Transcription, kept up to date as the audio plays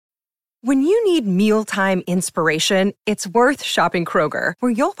When you need mealtime inspiration, it's worth shopping Kroger,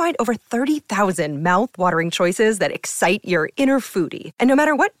 where you'll find over 30,000 mouth-watering choices that excite your inner foodie. And no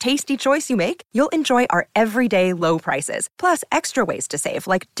matter what tasty choice you make, you'll enjoy our everyday low prices, plus extra ways to save,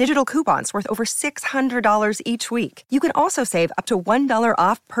 like digital coupons worth over $600 each week. You can also save up to $1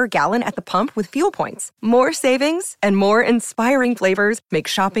 off per gallon at the pump with fuel points. More savings and more inspiring flavors make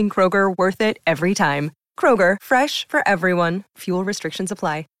shopping Kroger worth it every time. Kroger, fresh for everyone. Fuel restrictions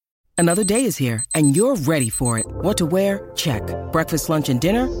apply. Another day is here, and you're ready for it. What to wear? Check. Breakfast, lunch, and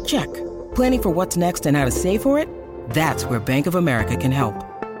dinner? Check. Planning for what's next and how to save for it? That's where Bank of America can help.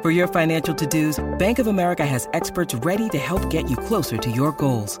 For your financial to-dos, Bank of America has experts ready to help get you closer to your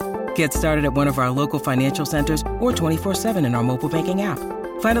goals. Get started at one of our local financial centers or 24/7 in our mobile banking app.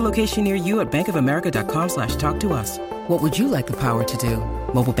 Find a location near you at bankofamerica.com/talktous. What would you like the power to do?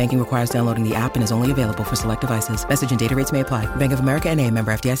 Mobile banking requires downloading the app and is only available for select devices. Message and data rates may apply. Bank of America N.A.,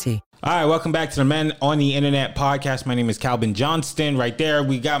 member FDIC. All right, welcome back to the Men on the Internet podcast. My name is Calvin Johnston. Right there,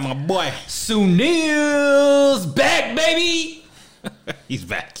 we got my boy Sunil's back, baby. He's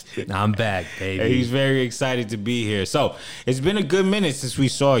back. I'm back, baby. He's very excited to be here. So it's been a good minute since we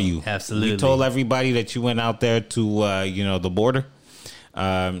saw you. Absolutely. We told everybody that you went out there to, the border.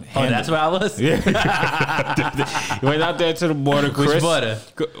 That's where I was? Yeah. You went out there to the border. Which border?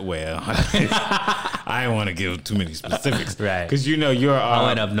 Well, I don't want to give too many specifics. Right. Because you're... I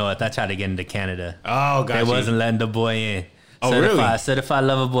went up north. I tried to get into Canada. Oh, gotcha. They wasn't letting the boy in. Oh, really? Certified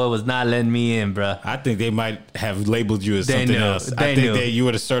Lover Boy was not letting me in, bro. I think they might have labeled you as They something knew. else. They I think knew. that you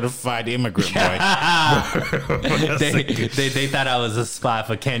were the certified immigrant boy. they thought I was a spy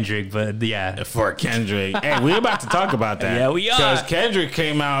for Kendrick, but yeah. For Kendrick. Hey, we're about to talk about that. Yeah, we are. Because Kendrick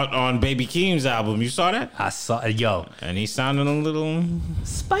came out on Baby Keem's album. You saw that? I saw, yo. And he sounded a little...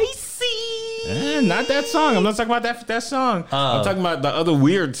 Spicy. Not that song. I'm not talking about that song. I'm talking about the other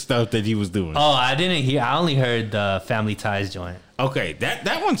weird stuff that he was doing. Oh, I didn't hear. I only heard the Family Ties joint. Okay,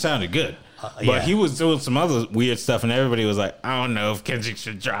 that one sounded good. But yeah. he was doing some other weird stuff, and everybody was like, I don't know if Kendrick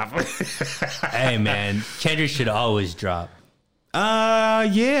should drop it. Hey, man. Kendrick should always drop.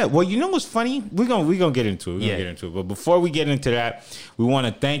 Yeah. Well, you know what's funny? We're gonna get into it. But before we get into that, we want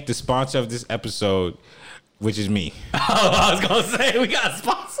to thank the sponsor of this episode, which is me. Oh, I was gonna say we got a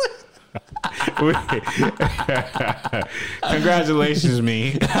sponsor. Congratulations,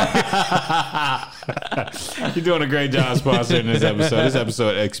 me. You're doing a great job sponsoring this episode. This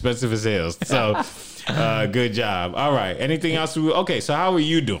episode expensive as hell. So good job. All right. Anything else? Okay, so how are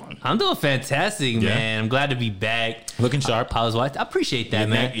you doing? I'm doing fantastic, man. I'm glad to be back. Looking sharp. I appreciate that,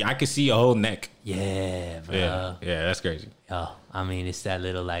 man. I can see your whole neck. Yeah, bro. Yeah, that's crazy. Oh, I mean, it's that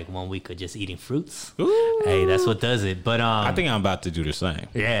little like 1 week of just eating fruits. Ooh. Hey, that's what does it. But I think I'm about to do the same.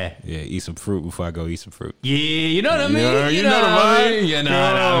 Yeah, eat some fruit before I go eat some fruit. Yeah, you know what I mean. You know what I mean. You know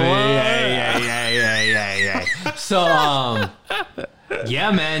what I mean. Yeah. So,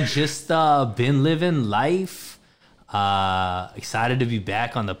 yeah, man, just been living life. Excited to be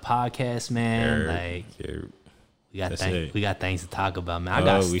back on the podcast, man. We got things to talk about, man. I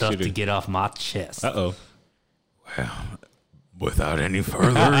got stuff to get off my chest. Well, without any further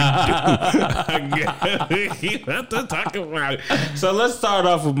ado, I have to talk about it. So let's start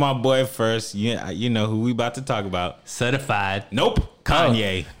off with my boy first. Yeah, you know who we about to talk about. Certified. Nope.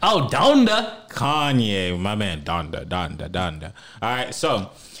 Kanye. Oh, Donda. Kanye, my man. Donda. All right,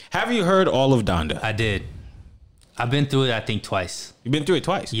 so have you heard all of Donda? I did. I've been through it, I think, twice. You've been through it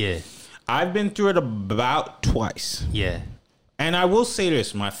twice? Yeah. I've been through it about twice. Yeah. And I will say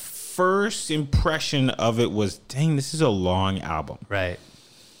this, my first impression of it was, dang, this is a long album. Right.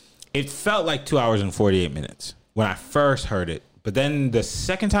 It felt like 2 hours and 48 minutes when I first heard it. But then the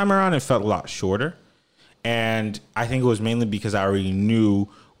second time around, it felt a lot shorter. And I think it was mainly because I already knew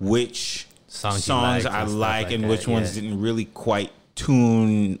which songs I like and which ones didn't really quite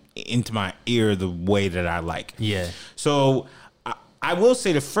tune into my ear the way that I like. Yeah. So I will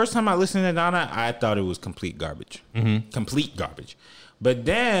say the first time I listened to Donna, I thought it was complete garbage. Mm-hmm. Complete garbage. But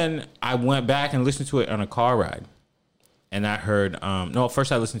then I went back and listened to it on a car ride. And I heard,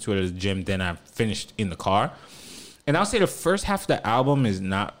 first I listened to it at the gym, then I finished in the car. And I'll say the first half of the album is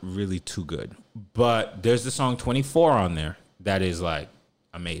not really too good. But there's the song 24 on there that is like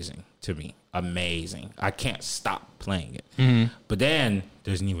amazing to me. Amazing. I can't stop playing it. Mm-hmm. But then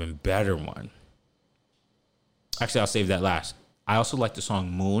there's an even better one. Actually, I'll save that last. I also like the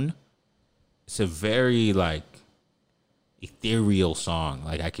song Moon. It's a very like ethereal song.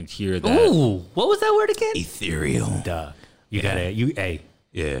 Like I can hear that. Ooh, what was that word again? Ethereal. Duh. You gotta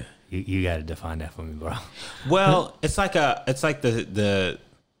define that for me, bro. Well, it's like the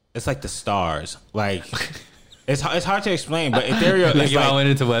stars. Like It's hard to explain, but ethereal Like is if I like went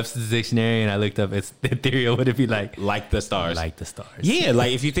into Webster's dictionary and I looked up it's ethereal, would it be like the stars. like the stars? Yeah,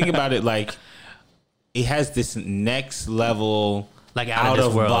 like if you think about it, like it has this next level, Like out this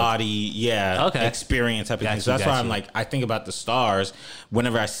of world. body, Okay. experience type of Got thing. So you, that's got why I'm you. like, I think about the stars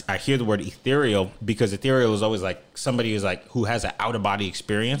whenever I hear the word ethereal, because ethereal is always like somebody who's like who has an out of body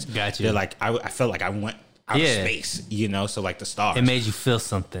experience. Got you. They're like, I felt like I went out of space, you know. So like the stars, It made you feel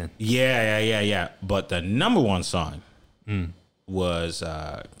something. yeah. But the number one song was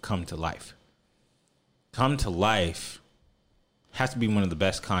 "Come to Life." "Come to Life" has to be one of the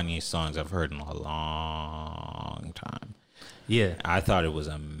best Kanye songs I've heard in a long time. Yeah. I thought it was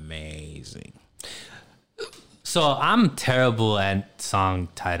amazing. So I'm terrible at song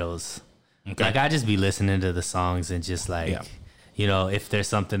titles. Okay. Like I just be listening to the songs and just like, Yeah. you know, if there's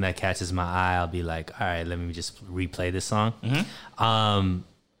something that catches my eye, I'll be like, all right, let me just replay this song.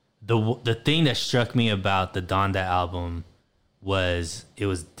 The thing that struck me about the Donda album was it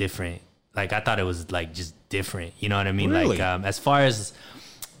was different. Like I thought it was like just different. You know what I mean? Really? Like as far as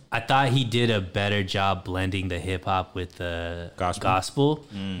I thought he did a better job blending the hip hop with the gospel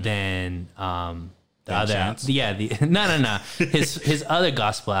than the other. Chance? No. His other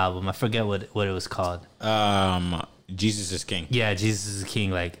gospel album. I forget what it was called. Jesus is King. Yeah, Jesus is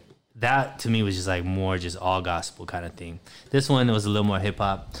King. Like that to me was just like more just all gospel kind of thing. This one was a little more hip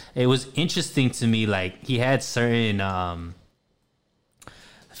hop. It was interesting to me. Like he had certain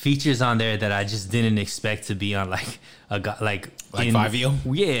features on there that I just didn't expect to be on like like Fivio?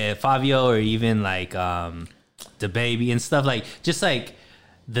 Yeah, Fivio, or even like the baby and stuff, like just like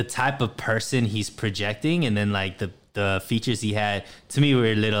the type of person he's projecting, and then like the features he had to me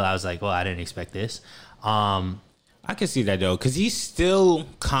were little. I was like, well, I didn't expect this. I can see that though, because he's still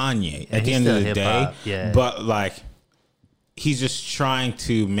Kanye at the he's end of still the day. hip-hop, yeah. But like, he's just trying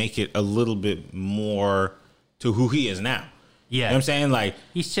to make it a little bit more to who he is now. Yeah, You know what I'm saying? Like,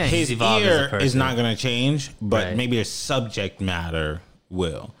 He's changed. his He's evolved as a ear person. is not going to change, but Right. maybe the subject matter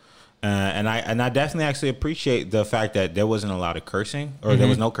will. And I definitely actually appreciate the fact that there wasn't a lot of cursing, or there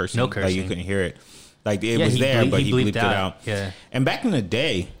was no cursing. No Like, you cursing. couldn't hear it. Like, it Yeah, was he there, but he bleeped bleeped it out. Yeah. And back in the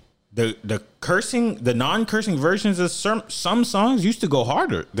day, the cursing, the non-cursing versions of some songs used to go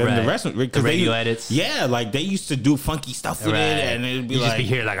harder than the Right. rest of it. The radio they, edits. Yeah, like they used to do funky stuff with Right. it, and it'd be You like, just be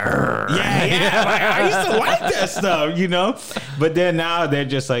here like, "Arr." yeah. Like, I used to like that stuff, you know. But then now they're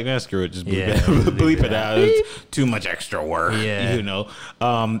just like, nah, screw it, just bleep, Yeah, bleep it out. It's too much extra work, Yeah. you know.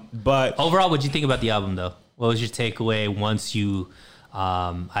 But Overall, what'd you think about the album, though? What was your takeaway once you,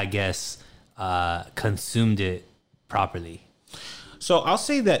 I guess, consumed it properly? so I'll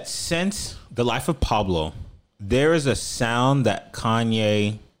say that since The Life of Pablo, there is a sound that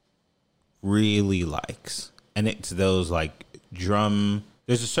Kanye really likes, and it's those like drum.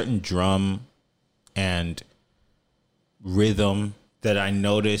 There's a certain drum and rhythm that I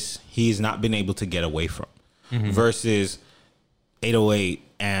notice he's not been able to get away from, versus 808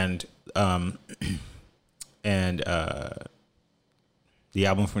 and the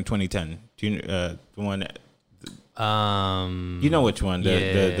album from 2010. Do you the one? You know which one?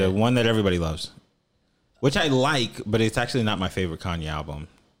 The one that everybody loves, which I like, but it's actually not my favorite Kanye album.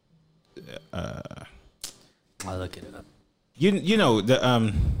 I'll look it up. You know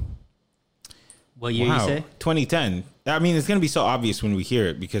the What year you say? 2010. I mean, it's gonna be so obvious when we hear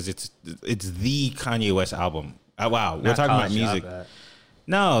it because it's the Kanye West album. Wow, we're Not talking about College music. Dropout.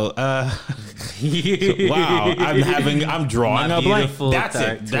 No, wow, I'm drawing My a blank. Beautiful That's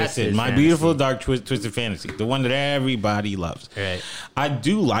Dark it. That's it. Twisted My Fantasy. Beautiful Dark Twisted Fantasy, the one that everybody loves. Right. I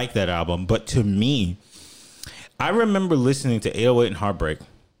do like that album, but to me, I remember listening to 808 and Heartbreak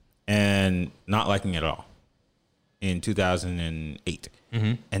and not liking it at all in 2008.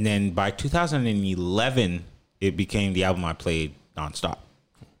 And then by 2011, it became the album I played nonstop.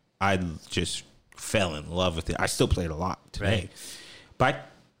 I just fell in love with it. I still play it a lot today. Right. By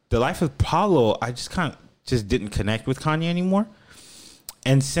The Life of Pablo, I just didn't connect with Kanye anymore.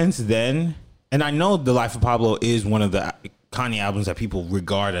 And since then, and I know The Life of Pablo is one of the Kanye albums that people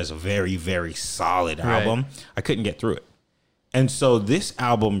regard as a very, very solid album. I couldn't get through it. And so this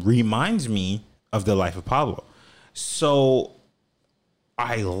album reminds me of The Life of Pablo. So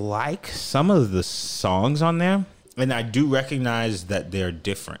I like some of the songs on there, and I do recognize that they're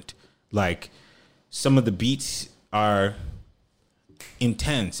different. Like, some of the beats are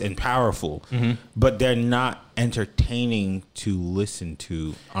intense and powerful, but they're not entertaining to listen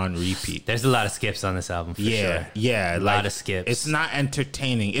to on repeat. There's a lot of skips on this album, for sure. Yeah, A lot of skips. It's not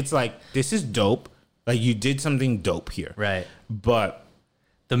entertaining. It's like, this is dope. Like, you did something dope here. Right. But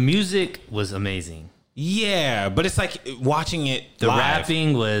The music was amazing. yeah, but it's like watching it The live.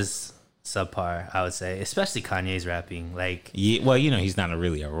 rapping was subpar, I would say, especially Kanye's rapping. Like, Yeah, well, you know, he's not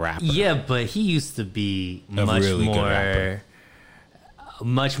really a rapper. yeah, but he used to be A much really good rapper.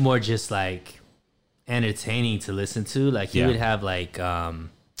 more just like entertaining to listen to. Like he Yeah. would have like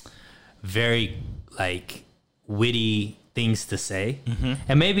very like witty things to say,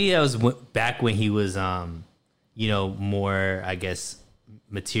 and maybe that was back when he was you know, more, I guess,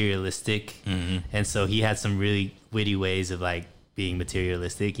 materialistic, and so he had some really witty ways of like being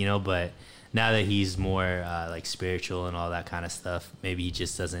materialistic, you know. But now that he's more like spiritual and all that kind of stuff, maybe he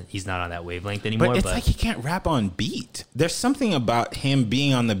just doesn't. He's not on that wavelength anymore. But it's like he can't rap on beat. There's something about him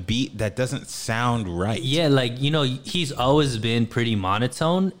being on the beat that doesn't sound right. yeah, like, you know, he's always been pretty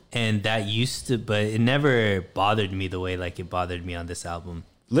monotone, and that used to, but it never bothered me the way like it bothered me on this album.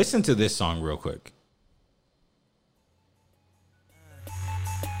 Listen to this song real quick.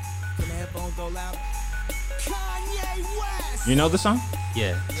 Can the headphones go loud? Kanye West. You know the song?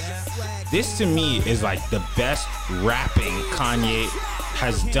 Yeah, This to me is like the best rapping Kanye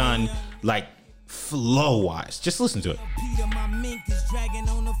has done, like flow wise. Just listen to it. Peter, my mink is dragging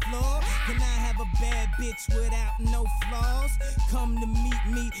on the floor. Can I have a bad bitch without no flaws? Come to meet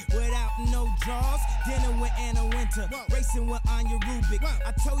me without no draws. Dinner with Anna Winter, racing with Anya Rubik.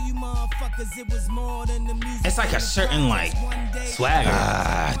 I told you motherfuckers it was more than the music. It's like a certain like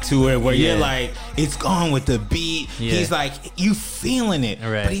swagger. to it where Yeah. you're like, it's gone with the beat. Yeah. He's like, you feeling it,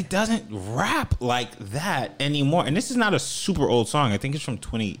 Right. but he doesn't rap like that anymore. And this is not a super old song. I think it's from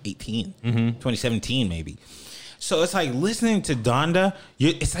 2018, 2017 maybe. So it's like listening to Donda.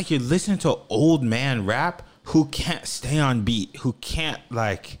 It's like you're listening to an old man rap who can't stay on beat, who can't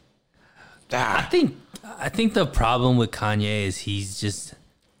like. I think the problem with Kanye is he's just,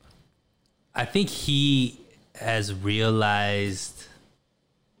 I think he has realized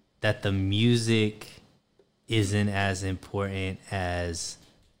that the music isn't as important as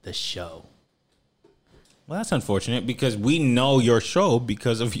the show. Well, that's unfortunate because we know your show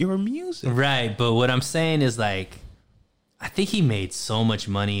because of your music. Right, but what I'm saying is like, I think he made so much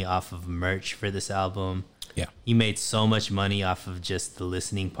money off of merch for this album. Yeah. He made so much money off of just the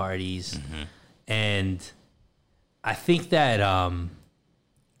listening parties. And I think that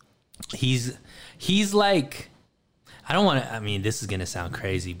he's like, I don't want to, I mean, this is going to sound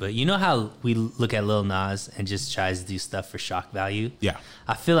crazy, but you know how we look at Lil Nas and just tries to do stuff for shock value? Yeah.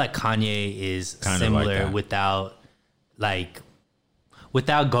 I feel like Kanye is Kinda similar like that.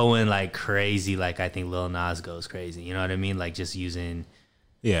 without going like crazy like I think Lil Nas goes crazy. You know what I mean? Like just using,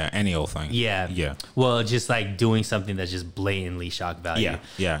 Yeah, any old thing. yeah. Yeah. Well, just like doing something that's just blatantly shock value. Yeah,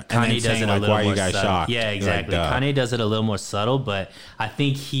 yeah. And then Kanye does saying, it a like, little why you more guys subtle. shocked? Yeah, Like, exactly. duh. Kanye does it a little more subtle, but I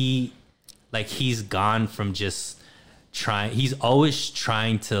think he's gone from just trying. He's always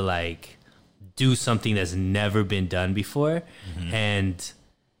trying to like do something that's never been done before, and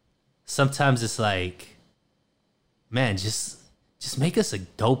sometimes it's like, man, just make us a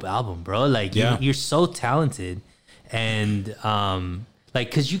dope album, bro. Like Yeah. you're so talented, and like,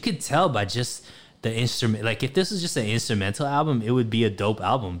 cause you could tell by just the instrument. Like if this was just an instrumental album, it would be a dope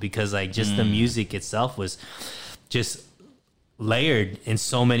album because like just the music itself was just layered in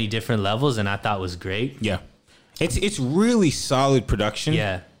so many different levels, and I thought was great. Yeah. It's really solid production.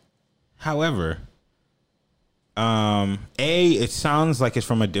 Yeah, However, it sounds like it's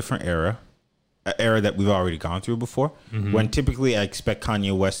from a different era, an era that we've already gone through before. When typically I expect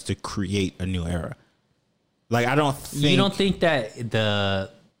Kanye West to create a new era. Like I don't think you don't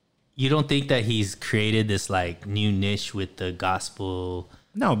think that he's created this like new niche with the gospel.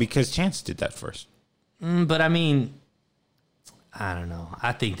 No, because Chance did that first, But I mean, I don't know.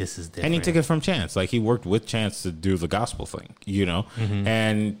 I think this is different. and he took it from Chance. Like he worked with Chance to do the gospel thing, you know.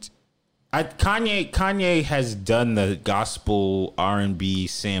 And Kanye has done the gospel R&B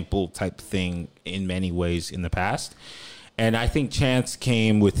sample type thing in many ways in the past, and I think Chance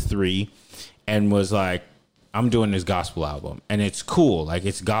came with 3 and was like, I'm doing this gospel album, and it's cool. Like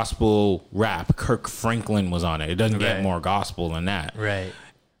it's gospel rap. Kirk Franklin was on it. It doesn't get Right. more gospel than that. Right.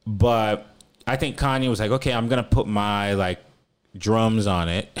 But I think Kanye was like, okay, I'm gonna put my like drums on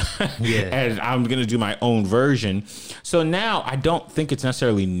it, Yeah. and I'm gonna do my own version. So now I don't think it's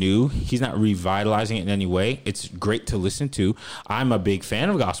necessarily new. He's not revitalizing it in any way. It's great to listen to. I'm a big fan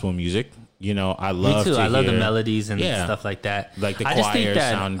of gospel music. You know, I love. Me too. To I love the hear- melodies and Yeah. stuff like that. Like the I just think choirs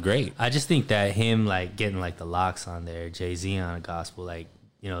that- sound great. I just think that him like getting like the locks on there, Jay-Z on a gospel, like,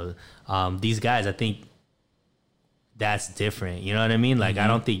 you know, these guys, I think that's different. You know what I mean? Like I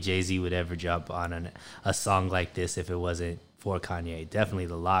don't think Jay-Z would ever jump on a song like this if it wasn't for Kanye. Definitely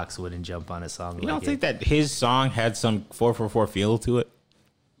the Locks wouldn't jump on a song You like don't think it. that his song had some 444 feel to it?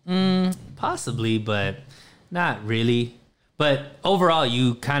 Possibly, but not really. But overall,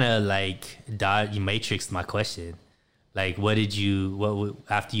 you kind of like you matrixed my question. Like,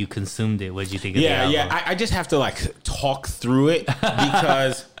 after you consumed it, what did you think of the album? Yeah. I just have to like talk through it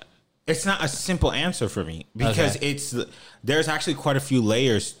because it's not a simple answer for me because there's actually quite a few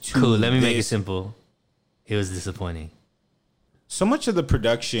layers to Cool, let me make it simple. It was disappointing. So much of the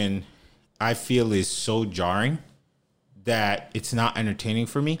production I feel is so jarring that it's not entertaining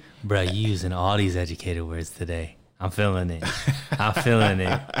for me. Bro, you using all these educated words today. I'm feeling it. I'm feeling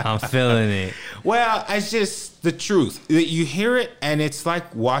it. I'm feeling it. Well, it's just the truth. You hear it, and it's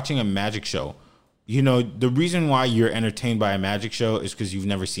like watching a magic show. You know, the reason why you're entertained by a magic show is because you've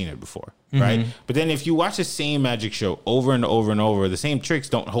never seen it before, right? But then if you watch the same magic show over and over and over, the same tricks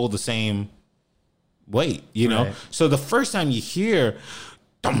don't hold the same weight, you know? Right. So the first time you hear,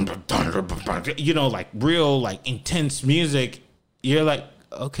 you know, like real, like intense music, you're like,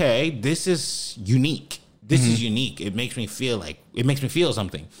 okay, this is unique. This is unique. It makes me feel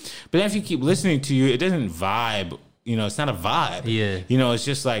something. But then if you keep listening to you, it doesn't vibe. You know, it's not a vibe. Yeah. You know, it's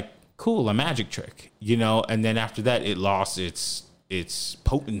just like, cool, a magic trick. You know, and then after that, it lost its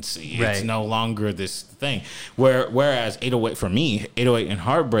potency. Right. It's no longer this thing. Whereas 808 for me, 808 and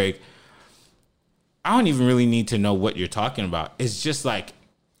Heartbreak, I don't even really need to know what you're talking about. It's just like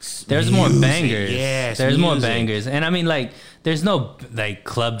there's more bangers. Yes, there's more music. bangers. And I mean, like, there's no like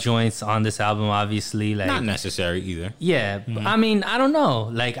club joints on this album, obviously. Like, not necessary either. Yeah. I mean, I don't know.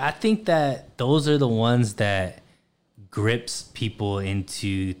 Like, I think that those are the ones that grips people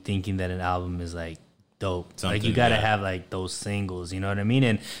into thinking that an album is like dope. Like, you got to have like those singles, you know what I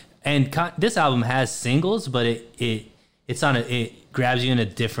mean? And this album has singles, but it grabs you in a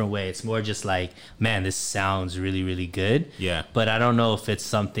different way. It's more just like, man, this sounds really, really good. Yeah. But I don't know if it's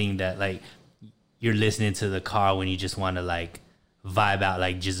something that like you're listening to the car when you just want to like vibe out,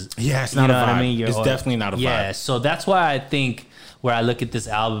 like just it's not a vibe. I mean? It's definitely not a vibe. Yeah. So that's why I think where I look at this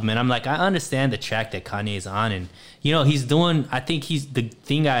album and I'm like, I understand the track that Kanye is on, and you know he's doing. I think the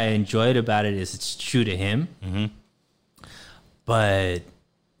thing I enjoyed about it is it's true to him. But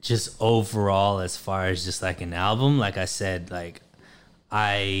just overall, as far as just like an album, like I said, like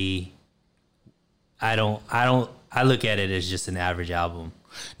I look at it as just an average album.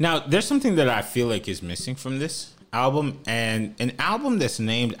 Now, there's something that I feel like is missing from this album, and an album that's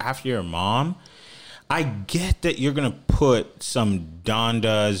named after your mom. I get that you're gonna put some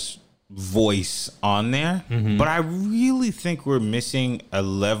Donda's voice on there, but I really think we're missing a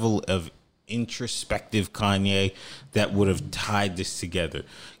level of introspective Kanye that would have tied this together.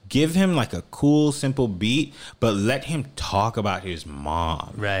 Give him like a cool, simple beat, but let him talk about his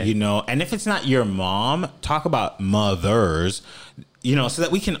mom. Right. You know, and if it's not your mom, talk about mothers, you know, so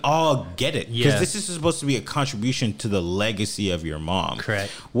that we can all get it. Because this is supposed to be a contribution to the legacy of your mom.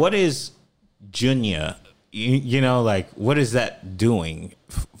 Correct. What is Junior, you know, like, what is that doing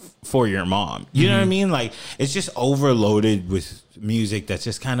for your mom? You know what I mean? Like, it's just overloaded with music that's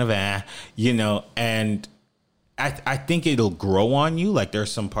just kind of, you know, and I think it'll grow on you. Like,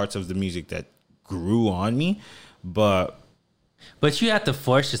 there's some parts of the music that grew on me, but you have to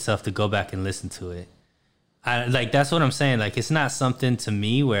force yourself to go back and listen to it. Like, that's what I'm saying. Like, it's not something to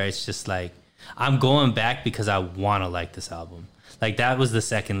me where it's just like, I'm going back because I want to like this album. Like, that was the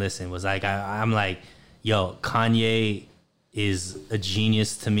second listen, was like, I'm like, yo, Kanye is a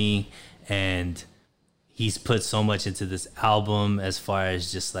genius to me, and he's put so much into this album as far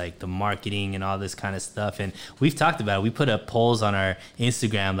as just like the marketing and all this kind of stuff. And we've talked about it. We put up polls on our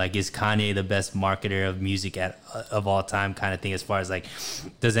Instagram, like, is Kanye the best marketer of music of all time, kind of thing, as far as like,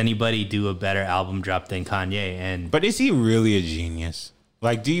 does anybody do a better album drop than Kanye? But is he really a genius?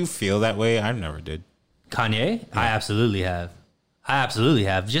 Like, do you feel that way? I never did. Kanye? Yeah. I absolutely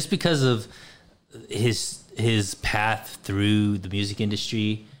have. Just because of his path through the music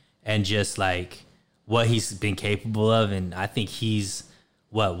industry and just like what he's been capable of. And I think he's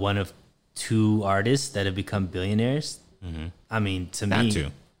one of two artists that have become billionaires. I mean, to me, not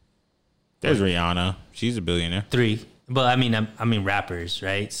two. There's Rihanna. She's a billionaire. 3. But I mean rappers,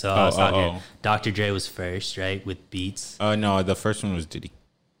 right? So I was talking, Dr. Dre was first, right? With Beats. No, the first one was Diddy.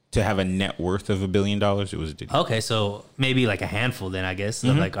 To have a net worth of $1 billion, it was Diddy. Okay, so maybe like a handful then, I guess,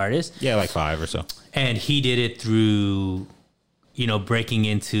 of like artists. Yeah, like 5 or so. And he did it through, you know, breaking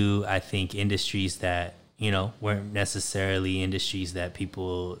into, I think, industries that, you know, weren't necessarily industries that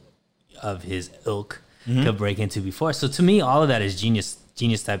people of his ilk could break into before. So to me, all of that is genius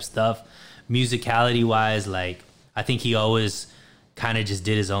type stuff. Musicality wise, like, I think he always kind of just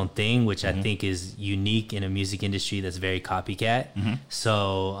did his own thing, which I think is unique in a music industry that's very copycat.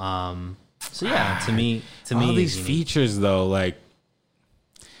 So yeah, to me, all these features though, like,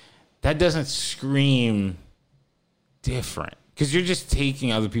 that doesn't scream different. because you're just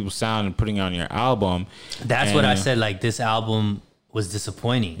taking other people's sound and putting it on your album. That's what I said. Like, this album was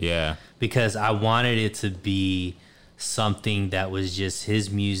disappointing. Yeah. Because I wanted it to be something that was just his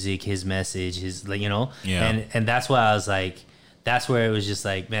music, his message, his, like, you know. Yeah. And that's why I was like, that's where it was just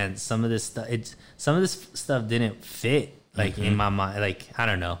like, man, some of this stuff didn't fit, like, in my mind. Like, I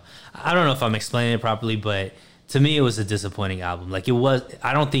don't know if I'm explaining it properly, but to me it was a disappointing album. Like,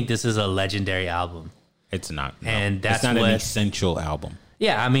 I don't think this is a legendary album. It's not. No. And that's it's not an essential album.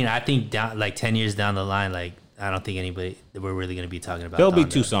 Yeah, I mean, I think 10 years down the line, like, I don't think we're really going to be talking about There'll be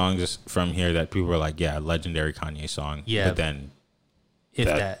Donda. 2 songs from here that people are like, yeah, legendary Kanye song. Yeah. But then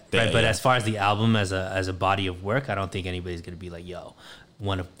right? But as far as the album as a body of work, I don't think anybody's going to be like, yo,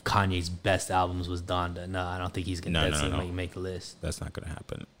 one of Kanye's best albums was Donda. No, I don't think he's going to make the list. That's not going to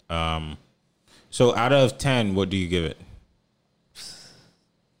happen. So out of 10, what do you give it?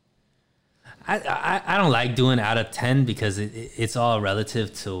 I don't like doing out of 10 because it's all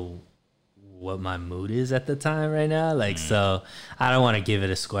relative to what my mood is at the time right now. Like, so I don't want to give it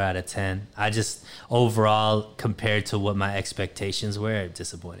a score out of 10. I just, overall, compared to what my expectations were,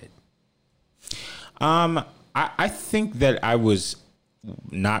 disappointed. I think that I was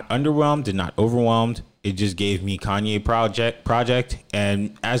not underwhelmed and not overwhelmed. It just gave me Kanye project.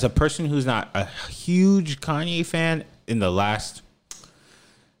 And as a person who's not a huge Kanye fan in the last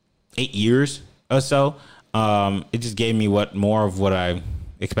 8 years or so, it just gave me more of what I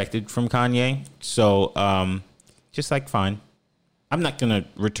expected from Kanye. So just like, fine. I'm not going to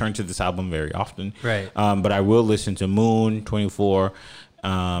return to this album very often. Right. But I will listen to Moon, 24,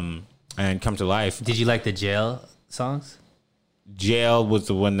 and Come to Life. Did you like the Jail songs? Jail was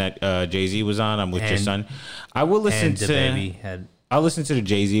the one that Jay-Z was on. I'm with your son. I will listen to DaBaby I'll listen to the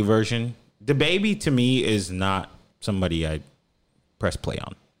Jay-Z version. DaBaby to me is not somebody I press play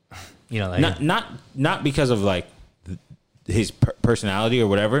on. You know, like not because of like his personality or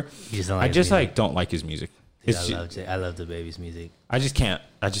whatever. You just don't like I just like don't like his music. Dude, I love DaBaby's music. I just can't.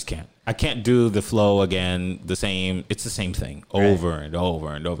 I can't do the flow again. The same. It's the same thing over and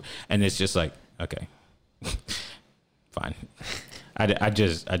over and over. And it's just like, okay, fine. I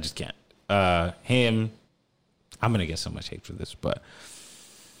just can't. Him. I'm gonna get so much hate for this, but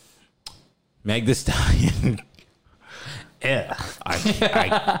Meg Thee Stallion. Yeah,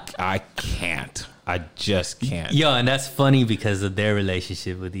 I can't. I just can't. Yo, and that's funny because of their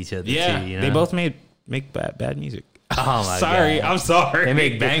relationship with each other. Yeah, too, you know? they both make bad music. Oh my sorry, God. I'm sorry. They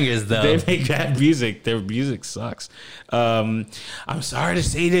make bangers though. They make bad music. Their music sucks. I'm sorry to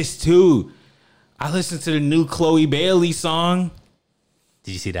say this too. I listened to the new Chloe Bailey song.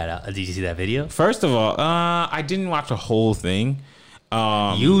 Did you see that? Did you see that video? First of all, I didn't watch the whole thing.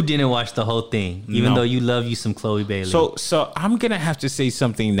 You didn't watch the whole thing, even though you love you some Chloe Bailey. So I'm gonna have to say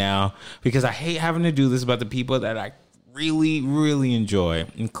something now because I hate having to do this about the people that I really, really enjoy.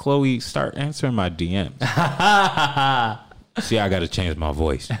 And Chloe, start answering my DMs. See, I got to change my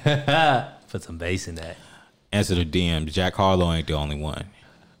voice. Put some bass in that. Answer the DMs. Jack Harlow ain't the only one.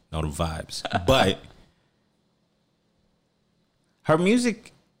 Know the vibes. But her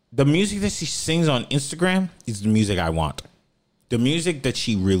music, the music that she sings on Instagram is the music I want. The music that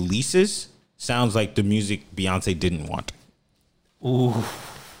she releases sounds like the music Beyonce didn't want. Ooh.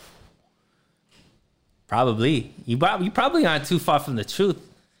 Probably. You probably aren't too far from the truth.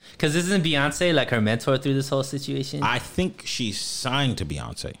 Because isn't Beyonce like her mentor through this whole situation? I think she's signed to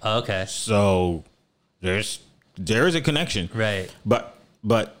Beyonce. Oh, okay. So there is a connection. Right. But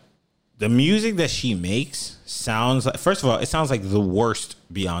the music that she makes sounds like, first of all, it sounds like the worst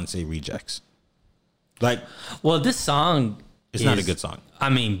Beyonce rejects. Like, well, this song it's not a good song. I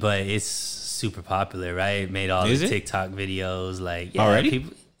mean, but it's super popular, right? It made all the TikTok videos, like, yeah, already?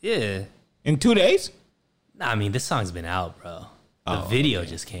 People, yeah. In 2 days? Nah, I mean, this song's been out, bro. The video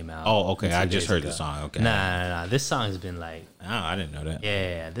just came out. Oh, okay. I just heard the song. Okay. Nah. This song's been like, oh, I didn't know that.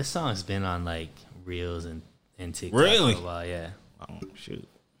 Yeah, this song's been on like Reels and TikTok really? for a while, yeah. Oh, shoot.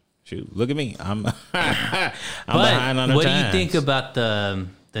 Look at me. I'm behind on the what times. do you think about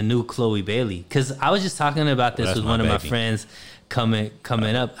the new Chloe Bailey? Because I was just talking about this with one of my friends coming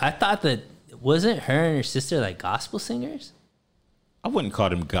up. I thought that, wasn't her and her sister like gospel singers? I wouldn't call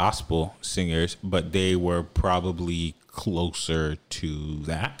them gospel singers, but they were probably closer to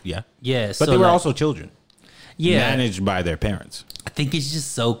that. Yeah. Yeah. But they were also children. Yeah. Managed by their parents. I think it's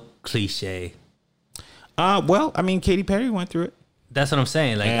just so cliche. Well, I mean, Katy Perry went through it. That's what I'm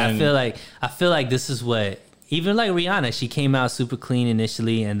saying. Like, I feel like this is what, even like Rihanna, she came out super clean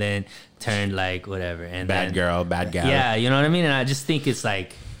initially and then turned like whatever. And bad girl. Yeah, you know what I mean? And I just think it's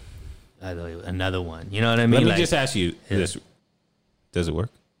like another one. You know what I mean? Let me just ask you this. Does it work?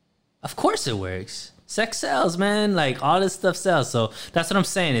 Of course it works. Sex sells, man. Like, all this stuff sells. So that's what I'm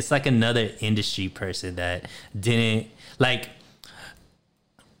saying. It's like another industry person that didn't, like,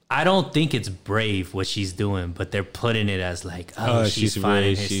 I don't think it's brave what she's doing, but they're putting it as like, oh, she's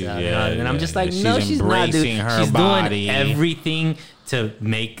finding herself. And I'm just like, no, she's not, dude. She's doing everything to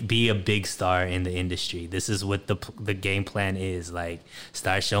be a big star in the industry. This is what the game plan is. Like,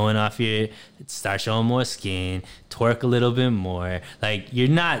 start showing more skin, twerk a little bit more. Like, you're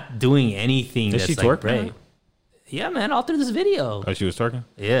not doing anything that's like brave. Yeah, man, all through this video. Oh, she was twerking?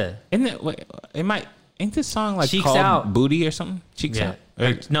 Yeah. Ain't this song like Cheeks called Out. Booty or something? Cheeks Out?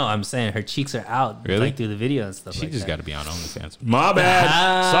 No, I'm saying her cheeks are out, really? like, through the video and stuff. She like just that. got to be on OnlyFans. My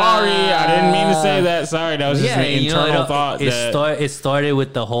bad. Sorry, I didn't mean to say that. Sorry, that was just an internal thought. It started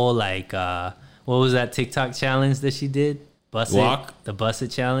with the whole like, what was that TikTok challenge that she did? The Bust It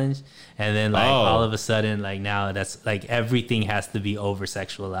challenge, and then like all of a sudden, like, now that's like everything has to be over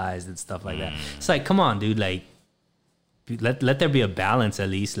sexualized and stuff like that. It's like, come on, dude, like. Let there be a balance at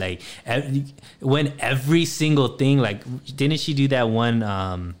least. Like, when every single thing, like, didn't she do that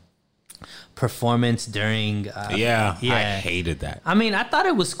one performance during? I hated that. I mean, I thought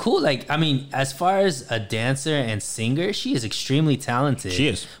it was cool. Like, I mean, as far as a dancer and singer, she is extremely talented. She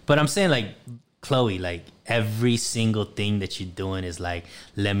is. But I'm saying, like, Chloe, like, every single thing that you're doing is like,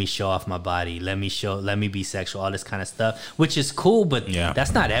 let me show off my body, let me be sexual, all this kind of stuff, which is cool, but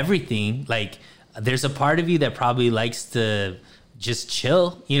that's not everything. Like, there's a part of you that probably likes to just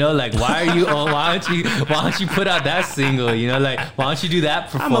chill, you know, like, why don't you put out that single, you know, like, why don't you do that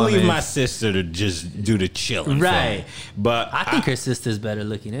performance? I'm gonna leave my sister to just do the chilling, right? But I think her sister's better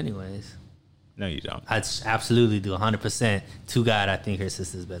looking anyways. No, you don't. I absolutely do, 100%. To God, I think her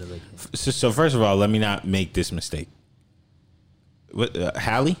sister's better looking. So first of all, let me not make this mistake. What,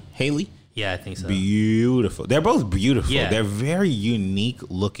 Haley? Yeah, I think so. Beautiful. They're both beautiful. Yeah. They're very unique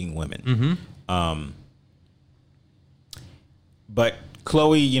looking women. Mm-hmm. But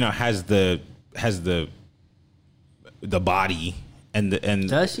Chloe, you know, has the body and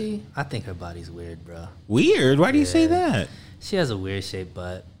does she? I think her body's weird, bro. Weird? Why do you say that? She has a weird shaped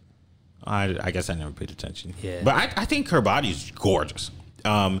butt. I guess I never paid attention. Yeah, but I think her body's gorgeous.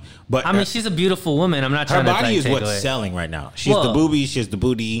 But I mean, she's a beautiful woman. I'm not trying her to. Her body like, is take what's away. selling right now. She's the boobies. She has the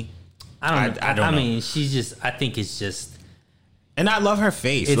booty. I don't know. I mean, she's just. I think it's just. And I love her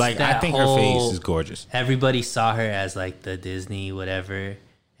face. Like, I think her face is gorgeous. Everybody saw her as like the Disney whatever,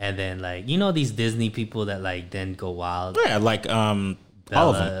 and then, like, you know, these Disney people that like then go wild. Yeah, like all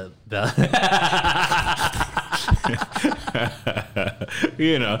of them.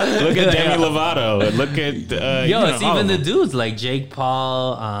 You know, look at Demi Lovato. Look at it's even the dudes like Jake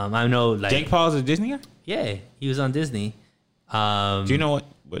Paul. I know, like, Jake Paul's a Disney guy. Yeah, he was on Disney. Do you know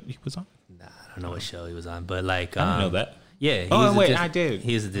what he was on? Nah, I don't know what show he was on, but like, I didn't know that. Yeah. I did.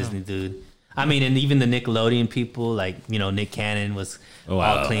 He's a Disney dude. I mean, and even the Nickelodeon people, like, you know, Nick Cannon was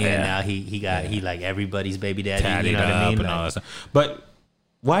all clean, and now he like everybody's baby daddy. Tatted, you know what I mean? And all that stuff. But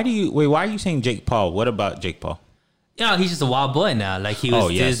why are you saying Jake Paul? What about Jake Paul? You know, he's just a wild boy now. Like, he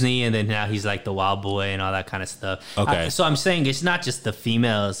was Disney, and then now he's like the wild boy and all that kind of stuff. Okay. So I'm saying it's not just the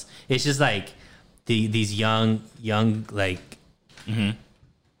females. It's just like these young like. Mm-hmm.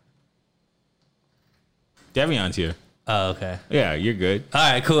 Devion's here. Oh, okay. Yeah, you're good.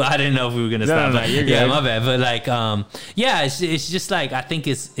 All right, cool. I didn't know if we were gonna stop. No, you're good. Yeah, my bad. But like, yeah, it's just like, I think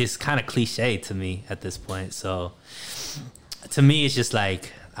it's kind of cliche to me at this point. So to me, it's just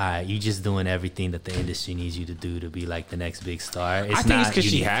like, all right, you just doing everything that the industry needs you to do to be like the next big star. I think it's because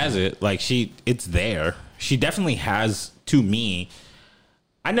she has it. Like, it's there. She definitely has. To me,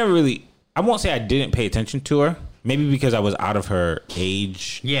 I won't say I didn't pay attention to her. Maybe because I was out of her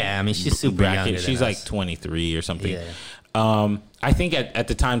age. Yeah, I mean, she's super bracket. young. She's like 23 or something. Yeah. I think at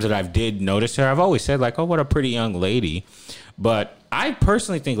the times that I've did notice her, I've always said like, oh, what a pretty young lady. But I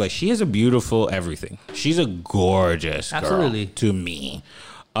personally think like she is a beautiful everything. She's a gorgeous girl to me.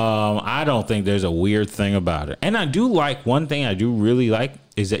 I don't think there's a weird thing about it. And I do like, one thing I do really like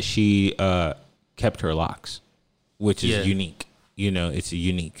is that she kept her locks, which is unique. You know, it's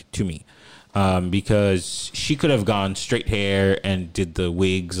unique to me. Because she could have gone straight hair and did the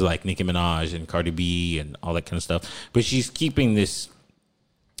wigs like Nicki Minaj and Cardi B and all that kind of stuff. But she's keeping this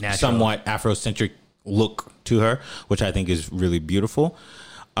somewhat Afrocentric look to her, which I think is really beautiful.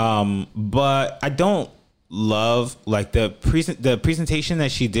 But I don't love like the presentation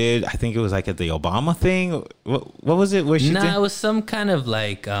that she did. I think it was like at the Obama thing. What was it? Where she did? It was some kind of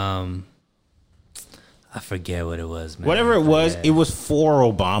like I forget what it was, man. Whatever it was for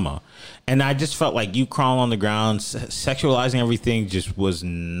Obama. And I just felt like you crawl on the ground, sexualizing everything just was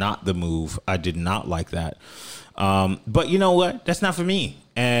not the move. I did not like that. But you know what? That's not for me.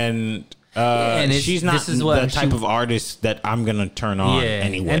 And and she's not the type of artist that I'm gonna turn on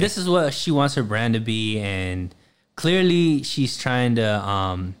anyway. And this is what she wants her brand to be, and clearly she's trying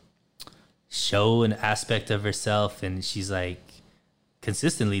to show an aspect of herself, and she's like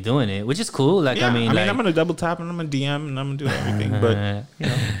consistently doing it, which is cool. Like, I mean, I'm gonna double tap and I'm gonna DM and I'm gonna do everything. But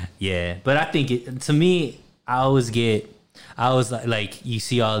yeah. But I think to me, I always like you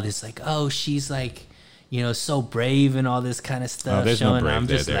see all this like, oh, she's like, so brave and all this kind of stuff. Oh, there's showing. no brave I'm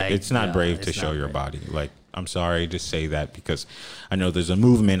just there. like, it's not brave to show your body. Like, I'm sorry to say that because I know there's a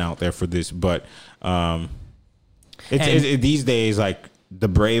movement out there for this, but these days, like the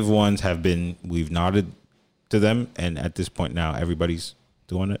brave ones we've nodded to them, and at this point now everybody's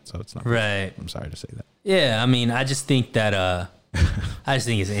doing it, so it's not right. I'm sorry to say that. Yeah, I mean, I just think that I just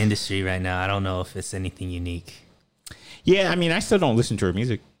think it's an industry right now. I don't know if it's anything unique. Yeah, I mean, I still don't listen to her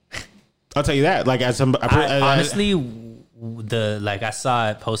music. I'll tell you that. Like, honestly, I saw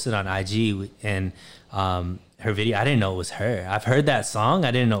it posted on IG and her video. I didn't know it was her. I've heard that song.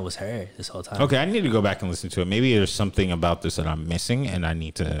 I didn't know it was her this whole time. Okay, I need to go back and listen to it. Maybe there's something about this that I'm missing, and I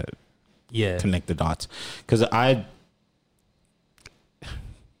need to connect the dots, because I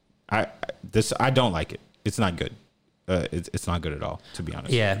don't like it. It's not good. It's not good at all, to be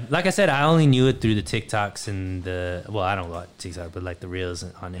honest. Yeah, like I said, I only knew it through the TikToks and I don't watch TikTok, but like the reels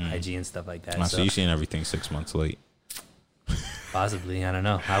on IG and stuff like that. So you're seeing everything 6 months late. Possibly, I don't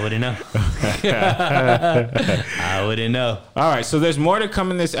know. I wouldn't know. I wouldn't know. All right, so there's more to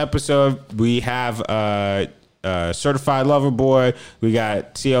come in this episode. We have Certified Lover Boy. We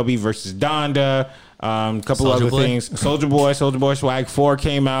got CLB versus Donda. Couple Soulja other Boy. things. Soulja Boy Swag 4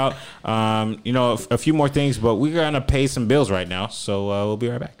 came out. A few more things, but we're gonna pay some bills right now. So we'll be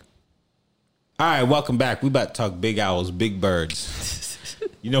right back. All right, welcome back. We about to talk big owls, big birds.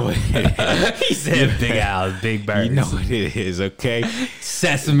 You know what it is. He said big owls, big birds. You know what it is, okay?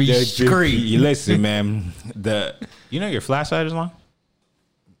 Sesame Street. You listen, man. Your flashlight is on?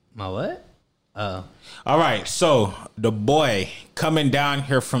 My what? Oh. All right, so the boy coming down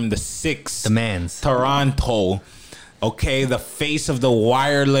here from the 6th. The man's. Toronto. Okay, the face of the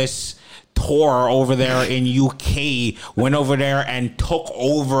wireless tour over there in UK went over there and took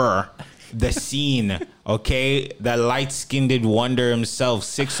over the scene. Okay, the light-skinned wonder himself,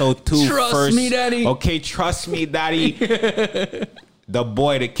 602 Trust first. me, daddy. Okay, trust me, daddy. The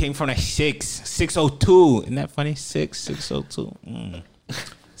boy that came from the 602. Isn't that funny? 602.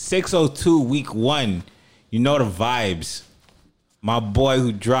 602 week 1. You know the vibes. My boy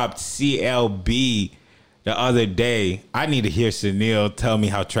who dropped CLB the other day. I need to hear Sunil tell me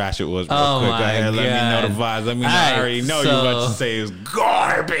how trash it was real quick. Go ahead, let me know the vibes. Let me know. I already know you're about to say it was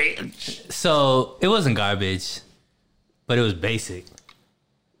garbage. So it wasn't garbage, but it was basic.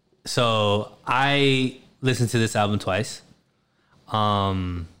 So I listened to this album twice.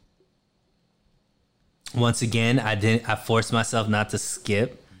 Once again, I forced myself not to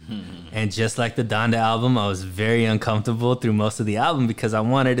skip. And just like the Donda album, I was very uncomfortable through most of the album because I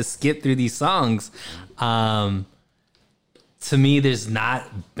wanted to skip through these songs. To me, there's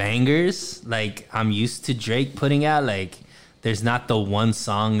not bangers like I'm used to Drake putting out. Like, there's not the one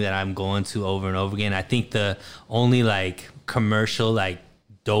song that I'm going to over and over again. I think the only like commercial, like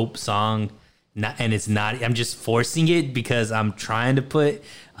dope song, and it's not, I'm just forcing it because I'm trying to put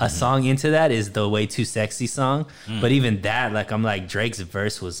a song into that, is the Way Too Sexy song. But even that, like, I'm like, Drake's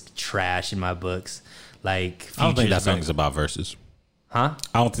verse was trash in my books. Like, I don't think that song is about verses. Huh?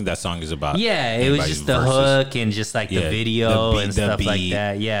 I don't think that song is about. Yeah, it was just the hook and just like the video and stuff like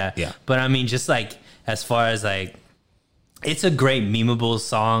that. Yeah. But I mean, just like as far as like, it's a great memeable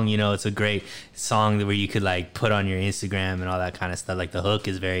song. It's a great song where you could like put on your Instagram and all that kind of stuff. Like the hook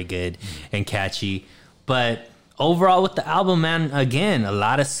is very good and catchy. But overall with the album, man, again, a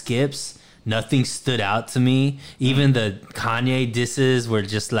lot of skips. Nothing stood out to me. Even the Kanye disses were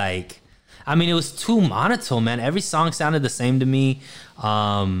just like, I mean, it was too monotone, man. Every song sounded the same to me.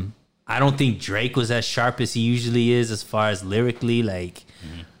 I don't think Drake was as sharp as he usually is as far as lyrically. Like,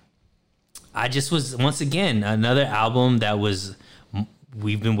 I just was, once again, another album that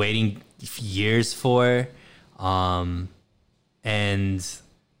we've been waiting years for, and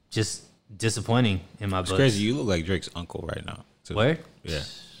just disappointing in my books. It's crazy. You look like Drake's uncle right now. Too. Where? Yeah.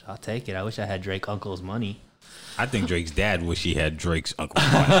 I'll take it. I wish I had Drake uncle's money. I think Drake's dad wish he had Drake's uncle.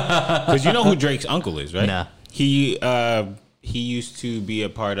 Because you know who Drake's uncle is, right? Nah. He used to be a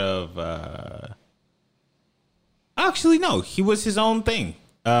part of. Actually, no. He was his own thing.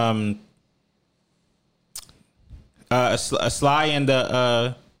 Sly and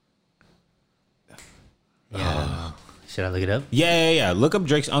the. Yeah. Should I look it up? Yeah. Look up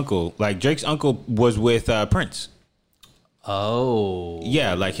Drake's uncle. Like, Drake's uncle was with Prince. Oh.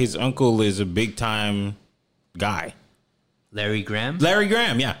 Yeah, like his uncle is a big time guy. Larry Graham? Larry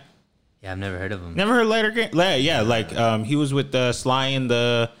Graham, yeah. Yeah, I've never heard of him. Never heard Larry Graham? Yeah, like he was with Sly and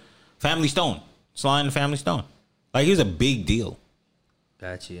the Family Stone. Sly and the Family Stone. Like he was a big deal.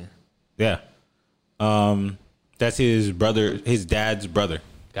 Gotcha. Yeah. That's his brother, his dad's brother.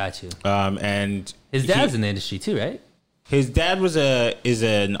 Gotcha. And his dad's in the industry too, right? His dad is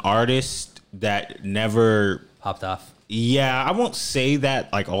an artist that never popped off. Yeah, I won't say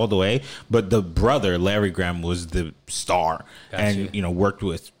that like all the way, but the brother Larry Graham was the star, and worked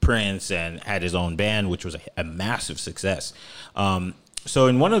with Prince and had his own band, which was a massive success. So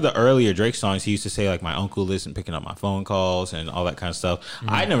in one of the earlier Drake songs, he used to say like, "My uncle isn't picking up my phone calls" and all that kind of stuff. Mm-hmm.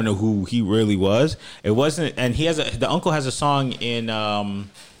 I never knew who he really was. It wasn't, and the uncle has a song in the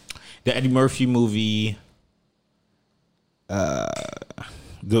Eddie Murphy movie, the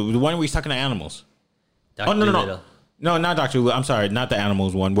one where he's talking to animals. Dr. No. No, not Dr. Lou. I'm sorry, not the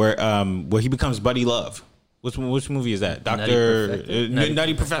animals one. Where he becomes Buddy Love. Which movie is that?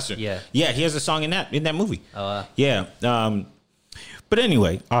 Nutty Professor. Yeah, he has a song in that movie. Oh, wow. Yeah. But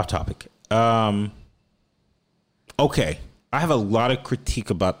anyway, off topic. Okay, I have a lot of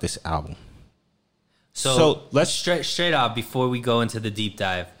critique about this album. So let's straight off before we go into the deep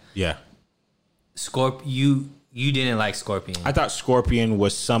dive. Yeah. You didn't like Scorpion. I thought Scorpion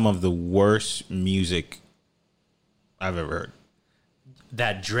was some of the worst music I've ever heard.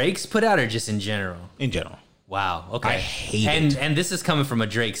 That Drake's put out, or just in general? In general. Wow. Okay. I hate it. And this is coming from a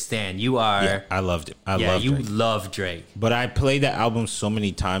Drake stan. You are. Yeah, I loved it. You Drake. love Drake. But I played that album so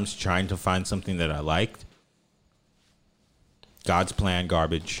many times trying to find something that I liked. God's Plan,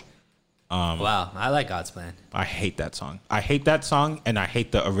 garbage. Wow, I like God's Plan. I hate that song. I hate that song, and I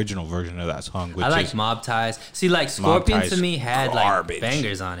hate the original version of that song. Which I like Mob Ties. See, like Scorpion to me had garbage. Like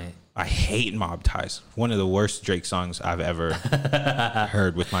bangers on it. I hate Mob Ties. One of the worst Drake songs I've ever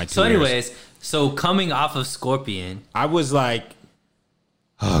heard with my 2 So anyways, ears. Coming off of Scorpion, I was like,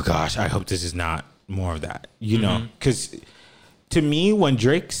 oh gosh, I hope this is not more of that. You know, because to me, when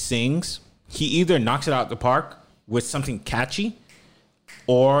Drake sings, he either knocks it out the park with something catchy,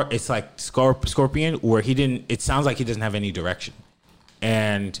 or it's like Scorpion, where it sounds like he doesn't have any direction.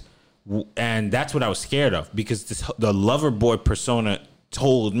 And that's what I was scared of, because the lover boy persona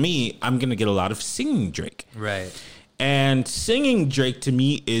told me I'm going to get a lot of singing Drake. Right. And singing Drake to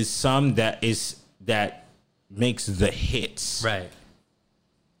me is that makes the hits. Right.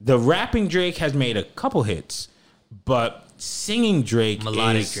 The rapping Drake has made a couple hits, but singing Drake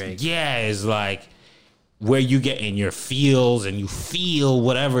Drake. Yeah, is like where you get in your feels and you feel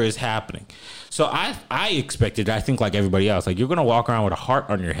whatever is happening. So I expected, I think like everybody else, like you're going to walk around with a heart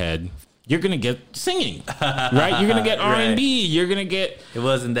on your head. You're going to get singing, right? You're going to get R&B. You're going to get... It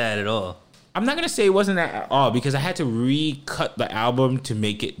wasn't that at all. I'm not going to say it wasn't that at all, because I had to recut the album to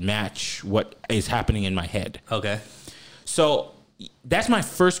make it match what is happening in my head. Okay. So that's my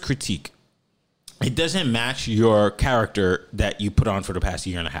first critique. It doesn't match your character that you put on for the past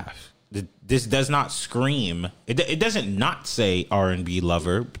year and a half. This does not scream. It doesn't not say R&B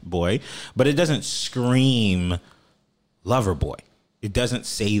lover boy, but it doesn't scream lover boy. It doesn't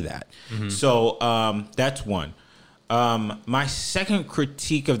say that. Mm-hmm. So that's one. My second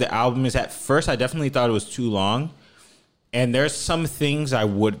critique of the album is, at first I definitely thought it was too long. And there's some things I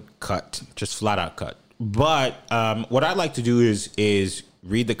would cut, just flat out cut. But what I like to do is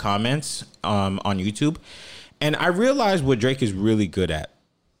read the comments on YouTube. And I realized what Drake is really good at.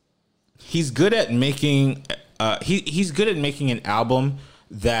 He's good at making he's good at making an album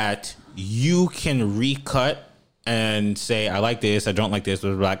that you can recut and say, I like this, I don't like this,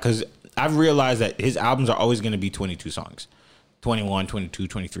 blah, blah, blah. Because I've realized that his albums are always going to be 22 songs. 21, 22,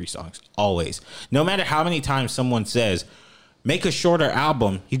 23 songs. Always. No matter how many times someone says, make a shorter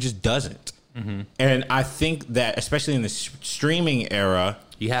album, he just doesn't. Mm-hmm. And I think that, especially in the streaming era,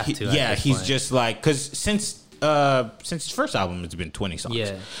 you have to. Yeah, he's just like, because since his first album, it's been 20 songs.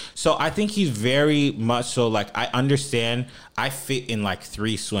 Yeah. So I think he's very much so, like, I understand I fit in like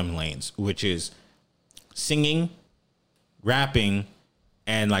 3 swim lanes, which is singing, rapping,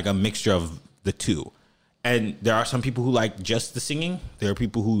 and like a mixture of the two. And there are some people who like just the singing, there are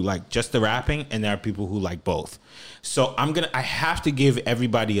people who like just the rapping, and there are people who like both. So I have to give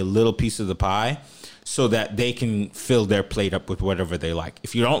everybody a little piece of the pie so that they can fill their plate up with whatever they like.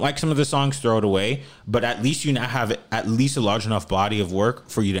 If you don't like some of the songs, throw it away, but at least you now have at least a large enough body of work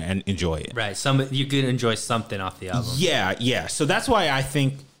for you to enjoy it. Right. You can enjoy something off the album. Yeah. So that's why I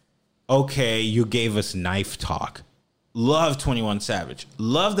think, okay, you gave us Knife Talk. Love 21 Savage.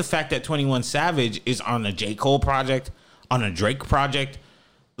 Love the fact that 21 Savage is on a J. Cole project, on a Drake project.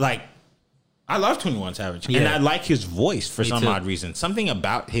 Like, I love 21 Savage. Yeah. And I like his voice for some too. odd reason. Something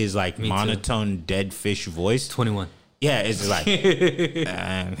about his like Me too. monotone dead fish voice. 21. Yeah, it's like he's He's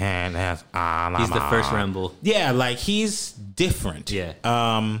the first Rambo. Yeah, like he's different. Yeah.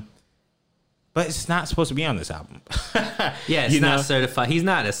 But it's not supposed to be on this album. Yeah, it's not certified. He's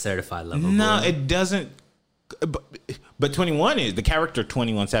not a certified lover boy. No, it doesn't. But 21 is the character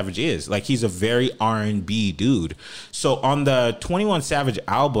 21 Savage is like he's a very R&B dude. So on the 21 Savage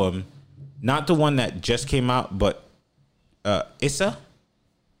album, not the one that just came out, but Issa,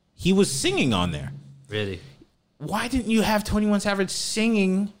 he was singing on there. Really? Why didn't you have 21 Savage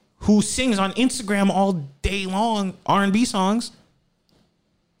singing? Who sings on Instagram all day long R&B songs?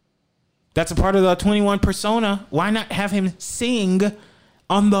 That's a part of the 21 persona. Why not have him sing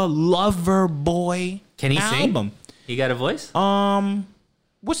on the Lover Boy Can he album? sing? He got a voice?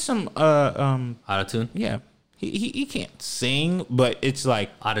 What's some Auto-tune? yeah. He can't sing, but it's like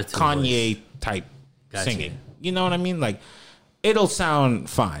Auto-tune Kanye type Gotcha. singing. You know what I mean? Like it'll sound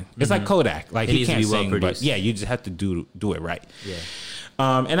fine. It's like Kodak. Like It he needs to can't be well sing, but produced. yeah, you just have to do it right. Yeah.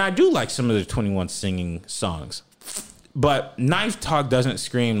 And I do like some of the 21 singing songs. But Knife Talk doesn't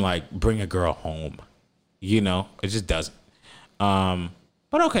scream like bring a girl home. You know? It just doesn't.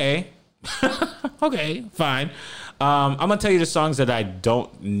 But okay. Okay, fine. I'm gonna tell you the songs that I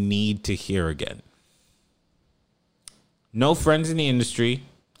don't need to hear again. No Friends in the Industry.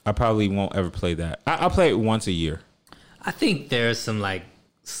 I probably won't ever play that. I'll play it once a year. I think there's some like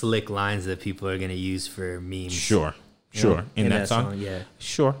slick lines that people are gonna use for memes. Sure. You know, In that song? yeah.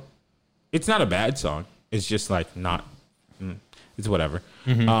 Sure. It's not a bad song. It's just like not. It's whatever.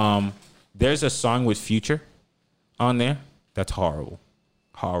 There's a song with Future on there that's horrible.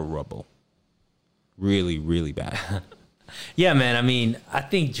 Horrible. Really, really bad. Yeah, man. I mean, I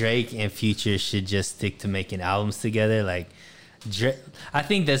think Drake and Future should just stick to making albums together. Like, I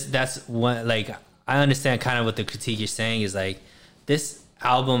think that's one. Like, I understand kind of what the critique you're saying is like. This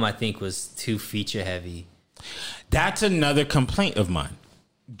album, I think, was too feature heavy. That's another complaint of mine.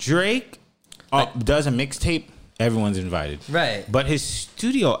 Drake does a mixtape. Everyone's invited, Right. But his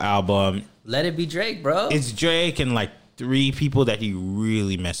studio album, Let it be Drake, bro. it's Drake and like 3 people that he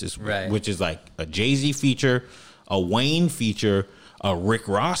really messes with, Right. which is like a Jay-Z feature, a Wayne feature, a Rick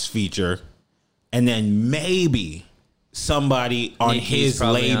Ross feature, and then maybe somebody on He's his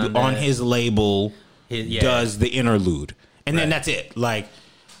probably label on on that. his label Yeah. does the interlude, and then Right. that's it. Like,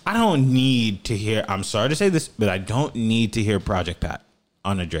 I don't need to hear. I'm sorry to say this, but I don't need to hear Project Pat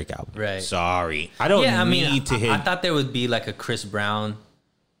on a Drake album. Right. Sorry, I don't need to hear. I thought there would be like a Chris Brown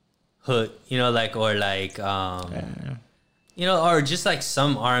hook, you know, like or like you know, or just like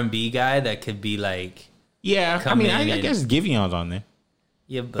some R&B guy that could be like yeah, I come mean, in I and- guess Givion's on there,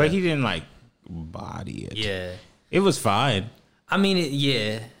 yeah, but he didn't like body it. yeah. It was fine. I mean,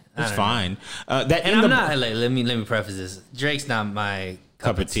 yeah, I It's don't know. fine. That And I'm not like let me preface this. Drake's not my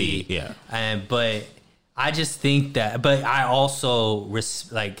cup of tea. Yeah. But I just think that. But I also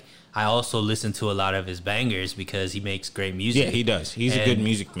I also listen to a lot of his bangers because he makes great music. Yeah, he does. He's a good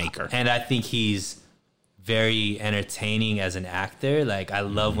music maker. And I think he's very entertaining as an actor. Like I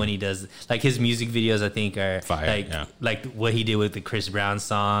love when he does like his music videos. I think are Fire, like yeah. like what he did with the Chris Brown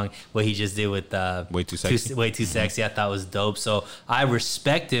song, what he just did with Way Too Sexy. Way Too Sexy. I thought was dope. So I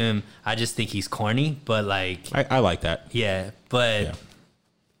respect him. I just think he's corny, but like I like that. yeah, but Yeah.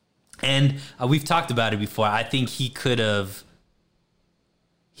 and we've talked about it before. I think he could have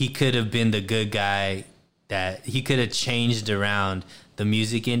been the good guy. That he could have changed around the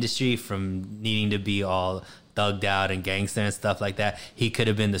music industry from needing to be all thugged out and gangster and stuff like that. He could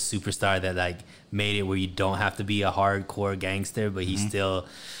have been the superstar that like made it where you don't have to be a hardcore gangster, but he's still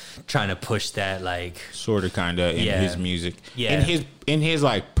trying to push that like Sort of, kind of in Yeah. his music. Yeah. In his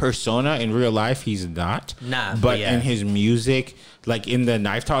like persona in real life, he's not. Nah, but but yeah. in his music, like in the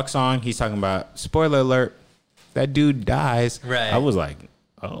Knife Talk song, he's talking about spoiler alert, that dude dies. Right. I was like,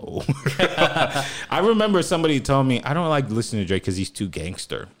 oh. I remember somebody told me I don't like listening to Drake because he's too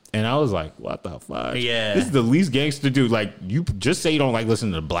gangster. And I was like, what the fuck? Yeah. This is the least gangster dude. Like, you just say you don't like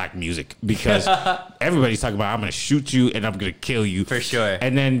listening to black music because everybody's talking about I'm going to shoot you and I'm going to kill you. For sure.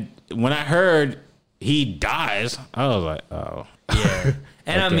 And then when I heard he dies, I was like, oh. yeah.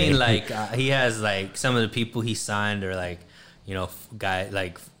 And I Okay. mean like he has like some of the people he signed are like, you know, guy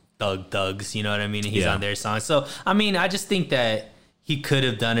like thugs, you know what I mean? And he's Yeah. on their song. So I mean, I just think that he could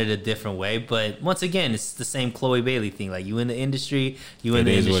have done it a different way, but once again, it's the same Chloe Bailey thing. Like you in the industry,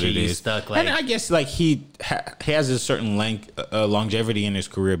 you stuck. Like and I guess like he has a certain longevity in his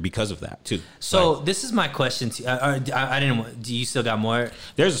career because of that too. so. Like, This is my question to you. I didn't. Do you still got more?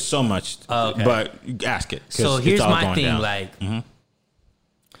 there's so much, Oh, okay. but ask it. 'cause So it's here's all my going thing. down. Like,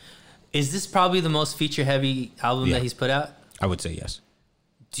 Is this probably the most feature-heavy album that he's put out? I would say yes.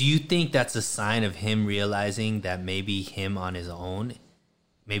 Do you think that's a sign of him realizing that maybe him on his own,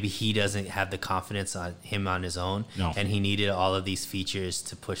 maybe he doesn't have the confidence on him on his own, and he needed all of these features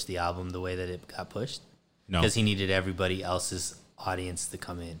to push the album the way that it got pushed? No. Because he needed everybody else's audience to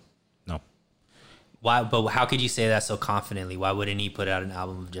come in. No. Why? But how could you say that so confidently? Why wouldn't he put out an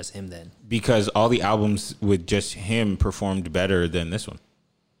album of just him then? Because all the albums with just him performed better than this one.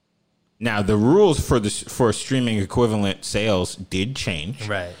 Now, the rules for streaming equivalent sales did change.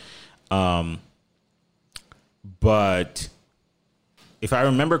 Right. But if I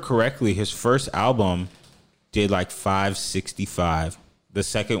remember correctly, his first album did like 565. The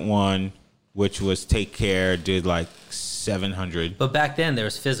second one, which was Take Care, did like 700. But back then there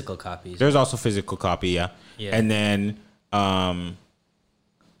was physical copies. There's also physical copy, yeah. And then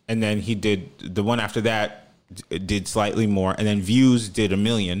he did the one after that did slightly more, and then Views did 1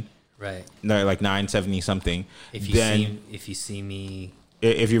 million. Right. No, like 970 something. If you see me,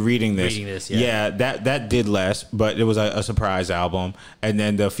 if you're reading this, that did less, but it was a surprise album. And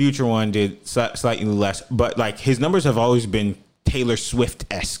then the Future one did slightly less, but like his numbers have always been Taylor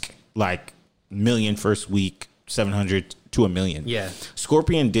Swift-esque, like 1 million first week, 700 to 1 million. Yeah.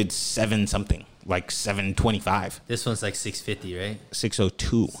 Scorpion did 7 something, like 725. This one's like 650, right?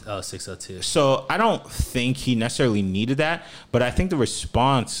 602. Oh, 602. So I don't think he necessarily needed that, but I think the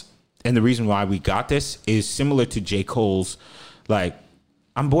response and the reason why we got this is similar to J. Cole's, like,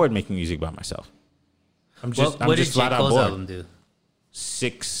 I'm bored making music by myself. I'm just what did J. flat out Cole's bored. album do?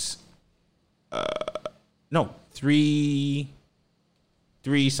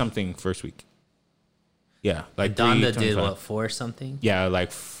 3 something first week. Yeah, like Donda did what, 4 something? Yeah,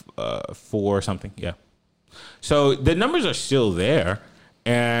 like 4 something. Yeah. So the numbers are still there,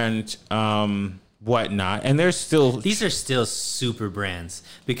 and whatnot, and there's still these are still super brands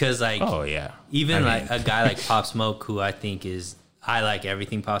because like even like a guy like Pop Smoke, who I like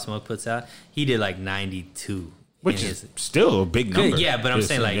everything Pop Smoke puts out, he did like 92, which is still a big number. Yeah, but I'm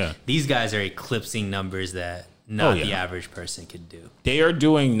saying like these guys are eclipsing numbers that the average person could do. They are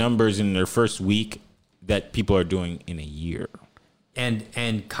doing numbers in their first week that people are doing in a year, and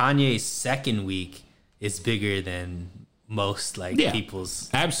Kanye's second week is bigger than most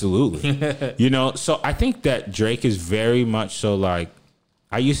people's. Absolutely. So I think that Drake is very much so like,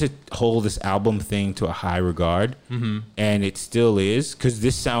 I used to hold this album thing to a high regard, and it still is, because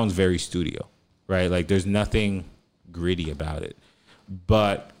this sounds very studio, right? Like there's nothing gritty about it,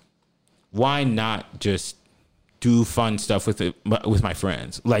 but why not just do fun stuff with it with my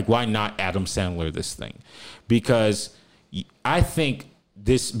friends? Like, why not Adam Sandler this thing? Because I think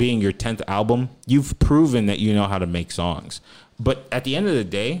this being your 10th album, you've proven that you know how to make songs. But at the end of the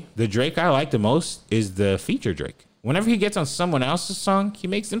day, the Drake I like the most is the feature Drake. Whenever he gets on someone else's song, he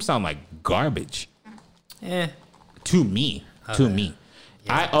makes them sound like garbage. To me. Yeah.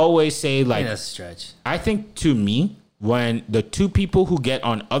 I always say, like, that's a stretch. I think to me, when the two people who get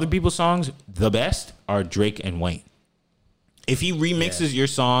on other people's songs the best are Drake and Wayne. If he remixes your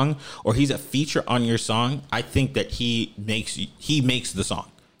song or he's a feature on your song, I think that he makes the song.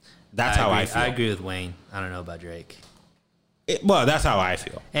 That's how I feel. I agree with Wayne. I don't know about Drake. That's how I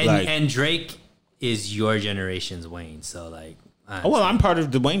feel. And Drake is your generation's Wayne, so like. I'm part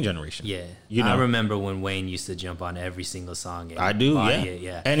of the Wayne generation. Yeah, I remember when Wayne used to jump on every single song. I do,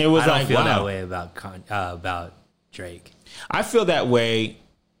 yeah. And it was I don't feel that way about Drake. I feel that way,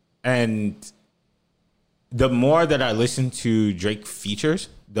 and the more that I listen to Drake features,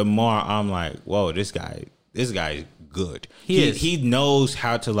 the more I'm like, whoa, this guy's good. He knows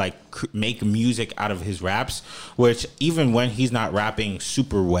how to like make music out of his raps, which even when he's not rapping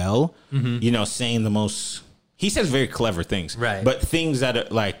super well, saying the most, he says very clever things, right? But things that are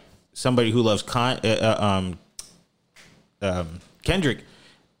like somebody who loves Kendrick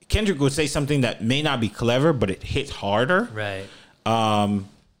would say something that may not be clever, but it hits harder, right?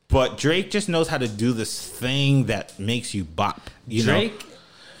 But Drake just knows how to do this thing that makes you bop. Drake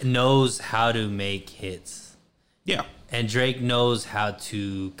knows how to make hits. Yeah. And Drake knows how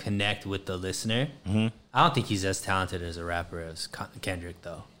to connect with the listener. I don't think he's as talented as a rapper as Kendrick,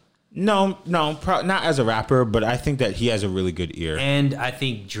 though. No, not as a rapper, but I think that he has a really good ear. And I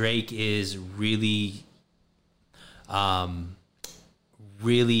think Drake is really,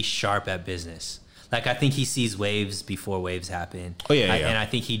 really sharp at business. Like, I think he sees waves before waves happen. And I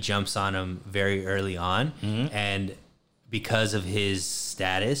think he jumps on them very early on. And because of his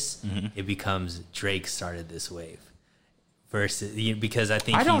status, it becomes Drake started this wave. Because I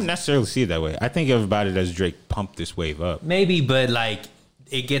think I don't necessarily see it that way. I think about it as Drake pumped this wave up. Maybe, but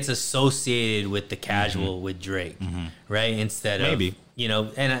it gets associated with the casual with Drake, right? Instead of you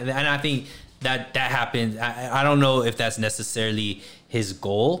know, and I think that happens. I don't know if that's necessarily his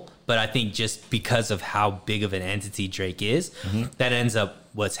goal, but I think just because of how big of an entity Drake is, that ends up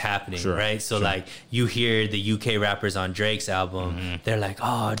what's happening, right? So like you hear the UK rappers on Drake's album, they're like,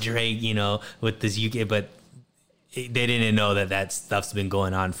 oh, Drake, you know, with this UK, but they didn't know that stuff's been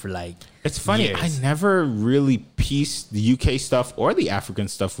going on for like It's funny. years. I never really pieced the UK stuff or the African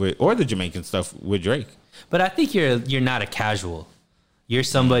stuff or the Jamaican stuff with Drake. But I think you're not a casual. You're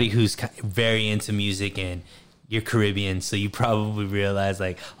somebody who's very into music and you're Caribbean, so you probably realize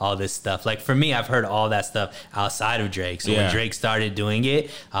like all this stuff. Like for me, I've heard all that stuff outside of Drake. So when Drake started doing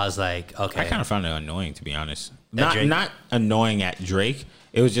it, I was like, okay. I kind of found it annoying, to be honest. Not annoying at Drake.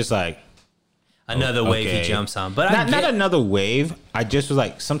 It was just like another wave he jumps on. But not another wave. I just was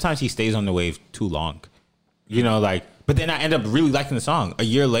like, sometimes he stays on the wave too long. You know, like, but then I end up really liking the song. A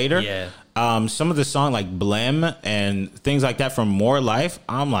year later, some of the song like Blem and things like that from More Life,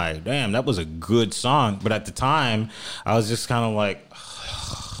 I'm like, damn, that was a good song. But at the time, I was just kind of like,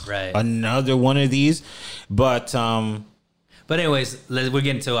 another one of these. But anyways, we're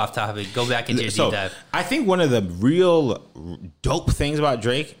getting too off topic. Go back into your deep dive. I think one of the real dope things about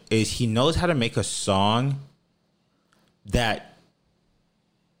Drake is he knows how to make a song that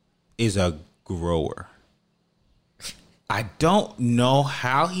is a grower. I don't know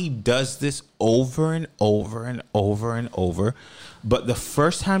how he does this over and over and over and over, but the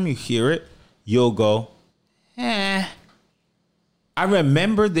first time you hear it, you'll go, I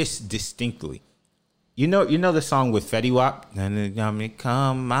remember this distinctly. You know the song with Fetty Wap, and it got me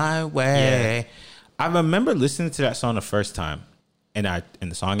come my way. Yeah. I remember listening to that song the first time, and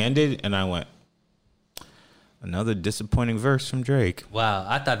the song ended, and I went, another disappointing verse from Drake. Wow,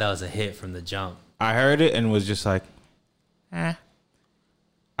 I thought that was a hit from the jump. I heard it and was just like, I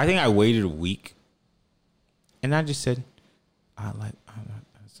think I waited a week, and I just said, I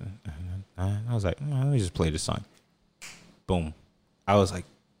was like, let me just play this song. Boom. I was like,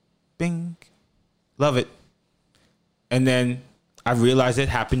 bing. Love it. And then I realized it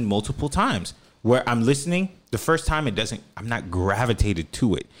happened multiple times where I'm listening. The first time I'm not gravitated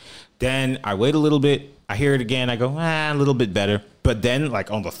to it. Then I wait a little bit. I hear it again. I go, a little bit better. But then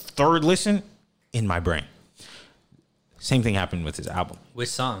like on the third listen, in my brain. Same thing happened with his album. Which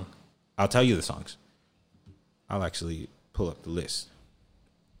song? I'll tell you the songs. I'll actually pull up the list.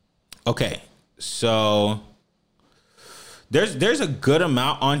 Okay. So there's a good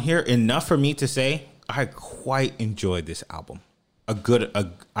amount on here, enough for me to say I quite enjoyed this album. I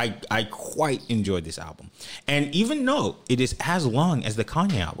quite enjoyed this album. And even though it is as long as the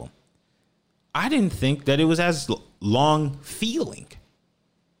Kanye album, I didn't think that it was as long feeling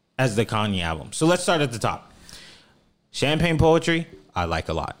as the Kanye album. So let's start at the top. Champagne Poetry, I like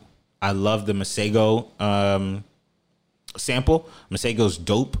a lot. I love the Masego sample. Masego's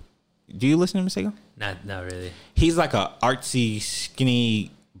dope. Do you listen to Masego? Not really. He's like a artsy,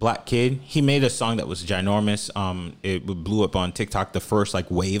 skinny black kid. He made a song that was ginormous. It blew up on TikTok, the first like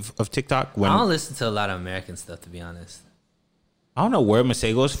wave of TikTok. I don't listen to a lot of American stuff, to be honest. I don't know where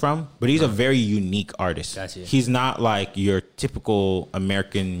Masego is from, but he's a very unique artist. Gotcha. He's not like your typical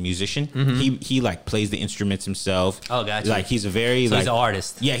American musician. He like plays the instruments himself. Oh, gotcha. Like he's he's an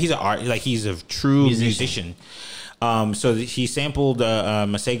artist. Yeah, he's he's a true musician. So he sampled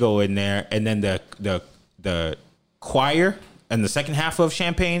Masego in there, and then the choir and the second half of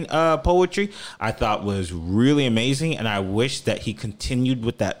Champagne Poetry I thought was really amazing, and I wish that he continued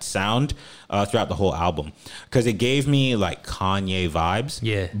with that sound throughout the whole album, because it gave me like Kanye vibes.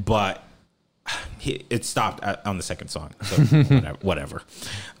 Yeah, but it stopped on the second song. So whatever.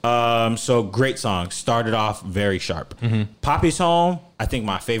 So great song. Started off very sharp. Poppy's Home, I think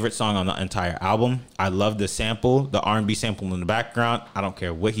my favorite song on the entire album. I love the sample, the R&B sample in the background. I don't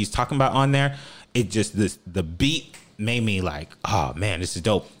care what he's talking about on there. It just the beat made me like, oh man, this is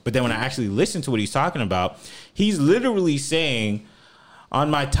dope. But then when I actually listen to what he's talking about, he's literally saying,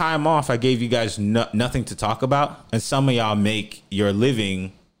 on my time off, I gave you guys nothing to talk about, and some of y'all make your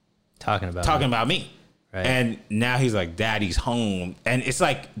living talking about me. Right. And now he's like, daddy's home. And it's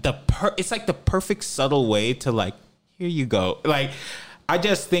like the perfect subtle way to like, here you go. Like, I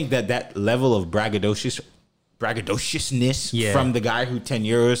just think that level of braggadociousness from the guy who 10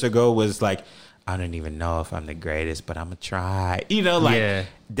 years ago was like, I don't even know if I'm the greatest, but I'm gonna try. You know, like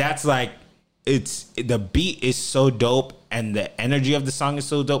that's like, the beat is so dope and the energy of the song is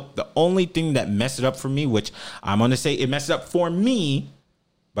so dope. The only thing that messed it up for me, which I'm gonna say it messed it up for me,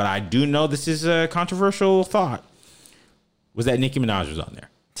 but I do know this is a controversial thought, was that Nicki Minaj was on there.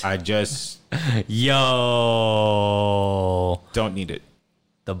 I just don't need it.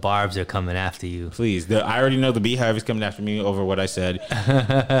 The barbs are coming after you. Please. I already know the Beehive is coming after me over what I said.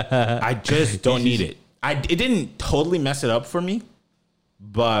 I just don't need it. It didn't totally mess it up for me,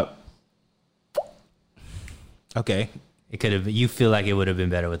 but okay. It could have. You feel like it would have been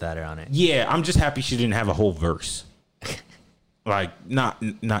better without her on it. Yeah, I'm just happy she didn't have a whole verse. Like, not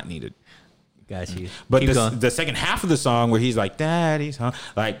needed. Got you. But the second half of the song where he's like, "Daddy's home,"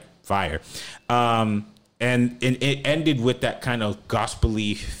 like fire. And it ended with that kind of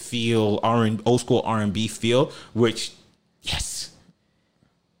gospel-y feel, old school R&B feel, which, yes.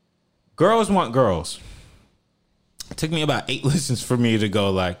 Girls want girls. It took me about 8 listens for me to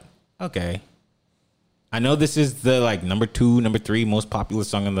go like, okay. I know this is the like number 2, number 3 most popular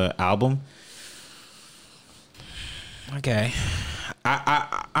song on the album. Okay.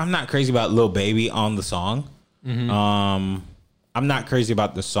 I'm not crazy about Lil Baby on the song. Mm-hmm. I'm not crazy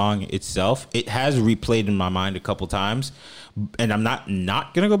about the song itself. It has replayed in my mind a couple times, and I'm not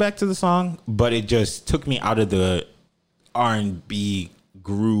going to go back to the song, but it just took me out of the R&B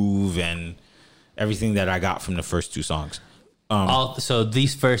groove and everything that I got from the first 2 songs. So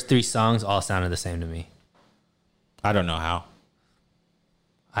these first 3 songs all sounded the same to me. I don't know how.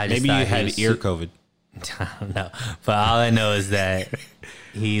 Maybe you had ear COVID. I don't know. But all I know is that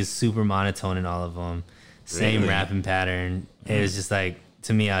he's super monotone in all of them. Same rapping pattern. It was just like,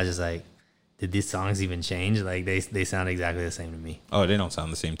 to me, I was just like, did these songs even change? Like, they sound exactly the same to me. Oh, they don't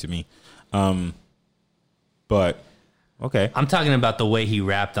sound the same to me. But, okay. I'm talking about the way he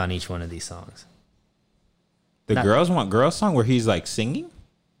rapped on each one of these songs. The Girls Want Girls song where he's like singing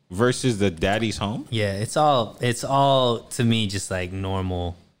versus the Daddy's Home? Yeah, it's all to me just like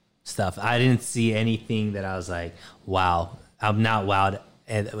normal stuff. I didn't see anything that I was like, wow. I'm not wowed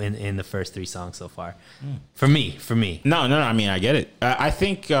in the first 3 songs so far. For me. No. I mean, I get it. I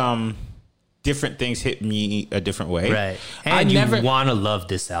think different things hit me a different way. Right. And you want to love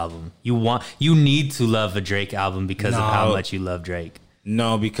this album. You need to love a Drake album because of how much you love Drake.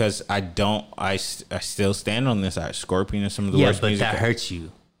 No, because I don't. I still stand on this. Scorpion is some of the worst music. Yeah, but that hurts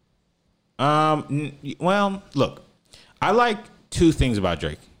you. Well, look. I like 2 things about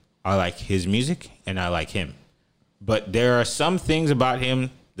Drake. I like his music and I like him. But there are some things about him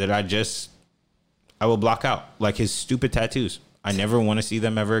that I will block out, like his stupid tattoos. I never want to see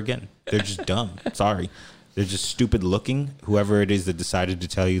them ever again. They're just dumb. Sorry. They're just stupid looking. Whoever it is that decided to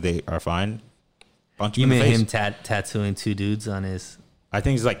tell you they are fine, punch him in the face. You mean him tattooing 2 dudes on his... I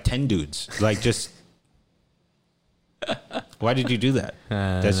think it's like 10 dudes. Like, just... Why did you do that?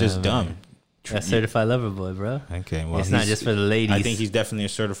 That's just dumb. That's certified lover boy, bro. Okay, well, it's not just for the ladies. I think he's definitely a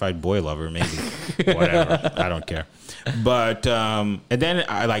certified boy lover, maybe. Whatever. I don't care. But and then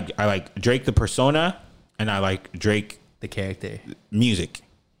I like Drake the persona, and I like Drake the character music.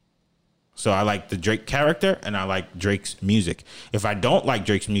 So I like the Drake character, and I like Drake's music. If I don't like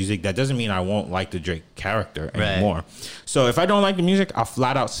Drake's music, that doesn't mean I won't like the Drake character anymore. Right. So if I don't like the music, I'll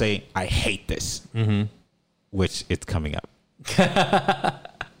flat out say I hate this, which it's coming up.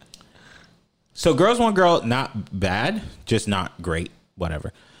 So Girls Want Girl, not bad, just not great,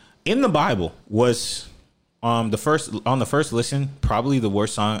 whatever. In the Bible was on the first listen, probably the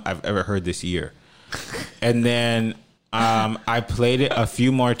worst song I've ever heard this year. And then I played it a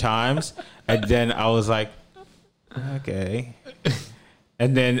few more times, and then I was like, okay.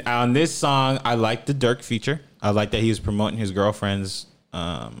 And then on this song, I liked the Dirk feature. I liked that he was promoting his girlfriend's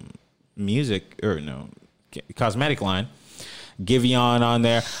cosmetic line. Giveon on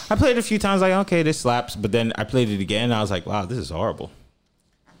there. I played it a few times, like, okay, this slaps. But then I played it again, and I was like, wow, this is horrible.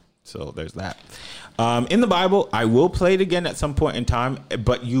 So there's that. In the Bible, I will play it again at some point in time,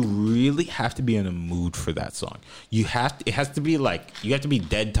 but you really have to be in a mood for that song. It has to be like, you have to be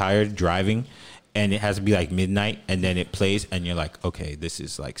dead tired driving, and it has to be like midnight, and then it plays, and you're like, okay, this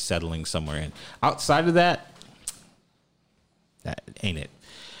is like settling somewhere in. Outside of that ain't it.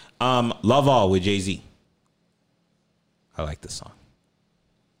 Love All with Jay-Z. I like this song.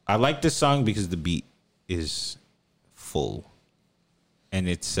 I like this song because the beat is full, and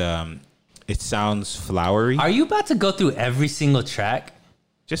it sounds flowery. Are you about to go through every single track?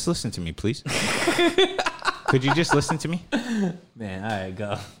 Just listen to me, please. Could you just listen to me? Man, all right,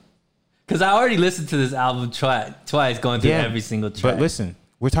 go. Because I already listened to this album twice, going through every single track. But listen,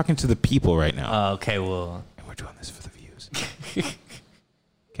 we're talking to the people right now. Okay, well. And we're doing this for the views.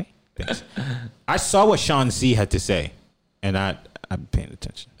 Okay, thanks. I saw what Sean C had to say. And I'm paying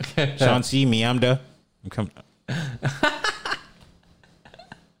attention. Sean C, Miamda, I'm coming up.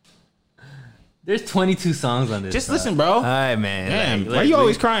 There's 22 songs on this. Just listen, bro. All right, man. Damn, what are you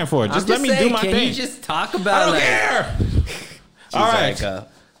always crying for? Just let me do my thing. Can you just talk about it? I don't care. All right.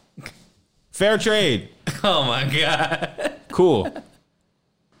 Fair trade. Oh, my God. Cool.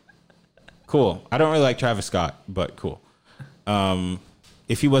 Cool. I don't really like Travis Scott, but cool.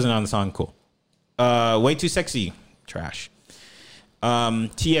 If he wasn't on the song, cool. Way Too Sexy, trash.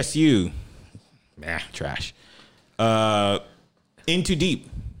 TSU, trash. In Too Deep,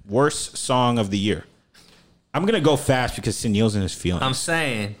 worst song of the year. I'm going to go fast because Sunil's in his feelings. I'm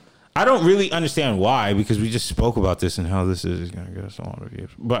saying. I don't really understand why, because we just spoke about this and how this is going to get us a lot of views.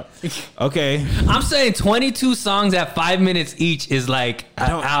 But, okay. I'm saying 22 songs at 5 minutes each is like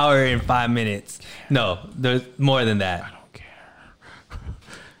an hour and 5 minutes. No, there's more than that. I don't care.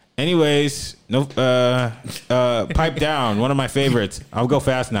 Anyways, no. Pipe Down, one of my favorites. I'll go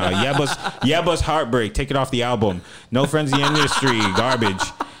fast now. Yebba's Heartbreak, take it off the album. No Friends in the Industry, garbage.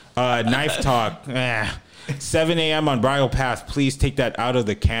 Knife Talk, 7 a.m. on Bridal Path. Please take that out of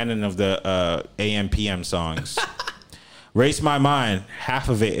the canon of the AM PM songs. Race My Mind. Half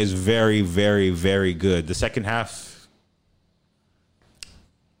of it is very, very, very good. The second half,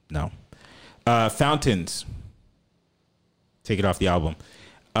 no. Fountains. Take it off the album.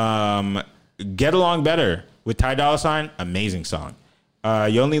 Get Along Better with Ty Dolla $ign. Amazing song.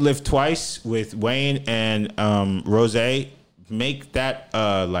 You Only Live Twice with Wayne and Rose. Make that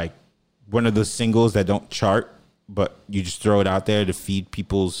like one of those singles that don't chart, but you just throw it out there to feed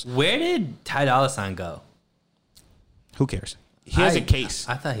people's. Where did Ty Dolla $ign go? Who cares? He has a case.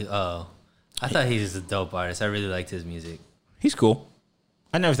 I thought he was a dope artist. I really liked his music. He's cool.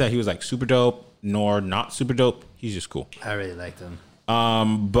 I never thought he was like super dope nor not super dope. He's just cool. I really liked him.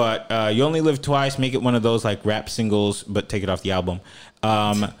 But You Only Live Twice. Make it one of those like rap singles, but take it off the album.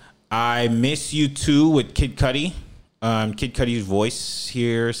 I Miss You Too with Kid Cudi. Kid Cudi's voice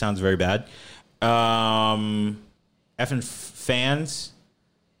here sounds very bad. Effing Fans,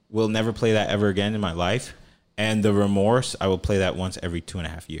 will never play that ever again in my life. And The Remorse, I will play that once every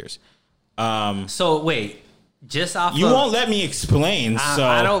 2.5 years. So wait, just off. You won't let me explain. So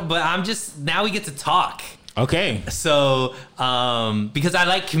I don't. But I'm just now we get to talk. Okay. So because I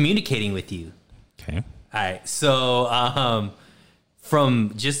like communicating with you. Okay. All right. So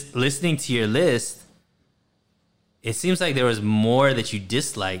from just listening to your list, it seems like there was more that you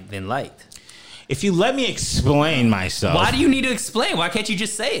disliked than liked. If you let me explain myself. Why do you need to explain? Why can't you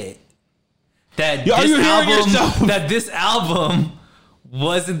just say it? That this album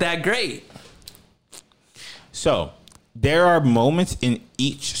wasn't that great. So, there are moments in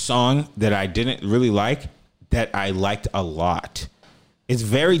each song that I didn't really like that I liked a lot. It's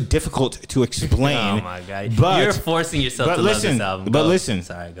very difficult to explain. Oh my God. But, you're forcing yourself to love this album. But listen.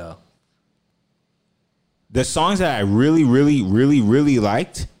 Sorry, go. The songs that I really, really, really, really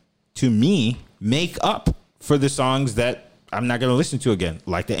liked, to me, make up for the songs that I'm not going to listen to again.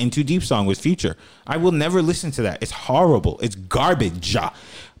 Like the In Too Deep song with Future. I will never listen to that. It's horrible. It's garbage.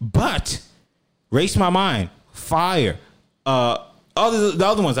 But Race My Mind, Fire, the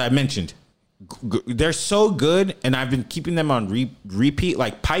other ones I mentioned, they're so good, and I've been keeping them on repeat.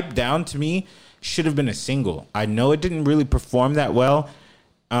 Like Pipe Down, to me, should have been a single. I know it didn't really perform that well,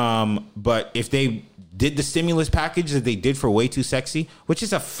 but if they did the stimulus package that they did for Way Too Sexy, which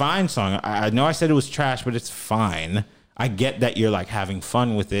is a fine song. I know I said it was trash, but it's fine. I get that you're like having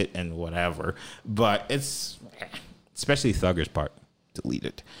fun with it and whatever, but it's, especially Thugger's part, delete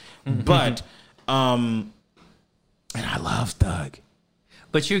it. Mm-hmm. But and I love Thug.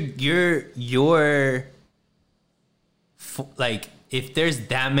 But you're like, if there's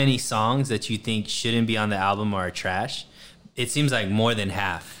that many songs that you think shouldn't be on the album or are trash, it seems like more than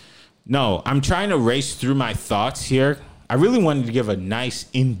half. No, I'm trying to race through my thoughts here. I really wanted to give a nice,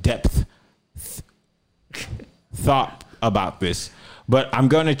 in-depth thought about this, but I'm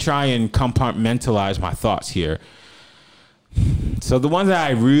going to try and compartmentalize my thoughts here. So the ones that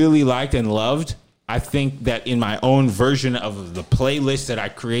I really liked and loved, I think that in my own version of the playlist that I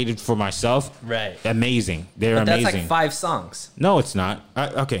created for myself, right? Amazing. They're but amazing. That's like 5 songs. No, it's not.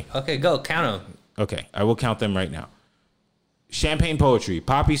 Okay. Okay, go count them. Okay, I will count them right now. Champagne Poetry,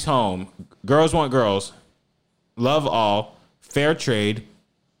 Poppy's Home, Girls Want Girls, Love All, Fair Trade,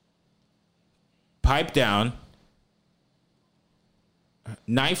 Pipe Down,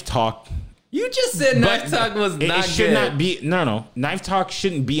 Knife Talk. You just said Knife Talk was not It should good. not be. No. Knife Talk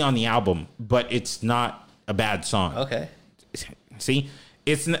shouldn't be on the album, but it's not a bad song. Okay. See,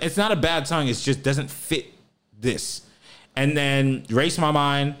 it's not a bad song. It just doesn't fit this. And then Race My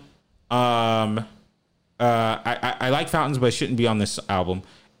Mind. I like Fountains, but it shouldn't be on this album.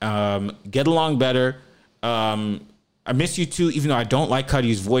 Get Along Better. I Miss You Too, even though I don't like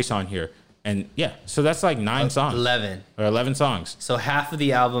Cudi's voice on here. And yeah, so that's like 9 songs. 11. Or 11 songs. So half of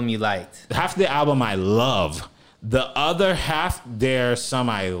the album you liked. Half of the album I love. The other half, there's some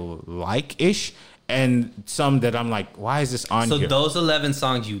I like-ish, and some that I'm like, why is this on here? So those 11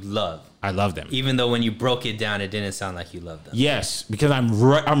 songs you love. I love them. Even though when you broke it down, it didn't sound like you loved them. Yes, because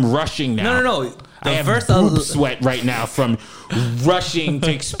I'm rushing now. No. I have boob sweat right now from rushing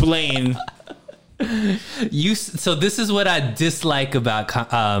to explain. So this is what I dislike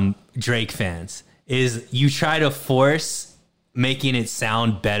about Drake fans is you try to force making it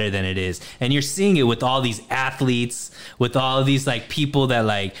sound better than it is. And you're seeing it with all these athletes, with all these like people that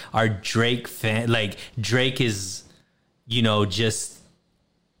like are Drake fan. Like Drake is, just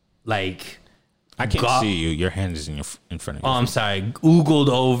like I can't see you. Your hand is in front of you. Oh, I'm sorry. Oogled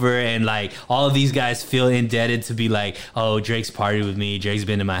over, and like all of these guys feel indebted to be like, oh, Drake's partied with me. Drake's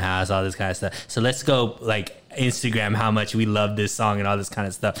been to my house, all this kind of stuff. So let's go like Instagram how much we love this song and all this kind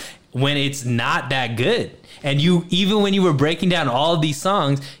of stuff when it's not that good. And you, even when you were breaking down all of these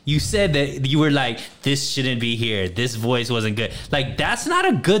songs, you said that you were like, this shouldn't be here. This voice wasn't good. Like, that's not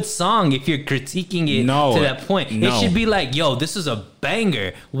a good song if you're critiquing it to that point. No. It should be like, yo, this is a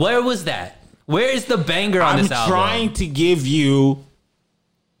banger. Where was that? Where is the banger on this album? I'm trying to give you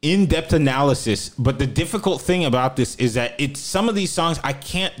in-depth analysis, but the difficult thing about this is that it's some of these songs I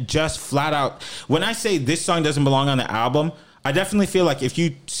can't just flat out. When I say this song doesn't belong on the album, I definitely feel like if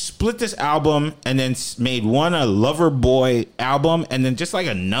you split this album and then made one a Lover Boy album and then just like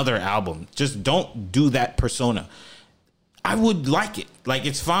another album, just don't do that persona. I would like it. Like,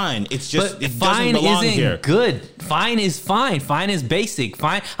 it's fine. It's just, but it doesn't belong isn't here. Good. Fine is fine. Fine is basic.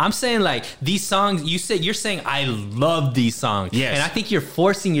 Fine. I'm saying like these songs. You're saying I love these songs. Yes. And I think you're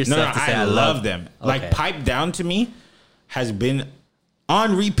forcing yourself to say I love them. Okay. Like Pipe Down to me has been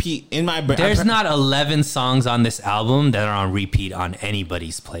on repeat in my brain. There's not 11 songs on this album that are on repeat on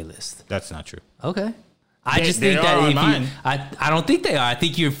anybody's playlist. That's not true. Okay. I just think that if you, I don't think they are. I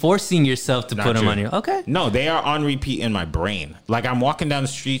think you're forcing yourself to put them on your. Okay. No, they are on repeat in my brain. Like, I'm walking down the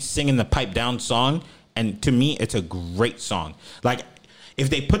street singing the Pipe Down song, and to me, it's a great song. Like,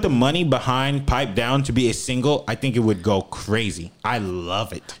 if they put the money behind Pipe Down to be a single, I think it would go crazy. I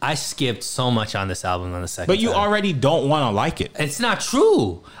love it. I skipped so much on this album on the second. But you already don't want to like it. It's not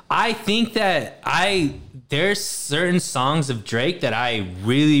true. I think that there's certain songs of Drake that I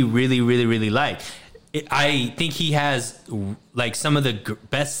really, really, really, really like. I think he has like some of the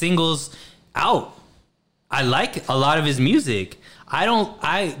best singles out. I like a lot of his music.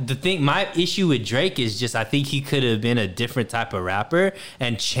 My issue with Drake is just, I think he could have been a different type of rapper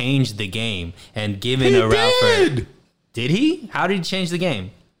and changed the game and given a rapper. Did he? How did he change the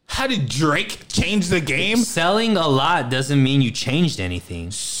game? How did Drake change the game? Selling a lot doesn't mean you changed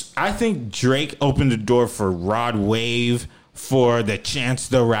anything. I think Drake opened the door for Rod Wave, for the Chance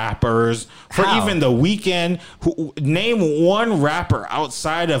the Rappers, for even The Weeknd. Name one rapper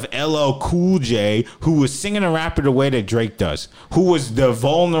outside of LL Cool J who was singing a rapper the way that Drake does, who was the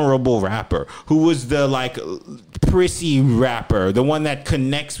vulnerable rapper, who was the like prissy rapper, the one that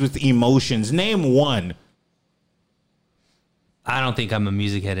connects with emotions. Name one. I don't think I'm a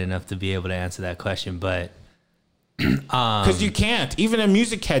music head enough to be able to answer that question, but because you can't. Even a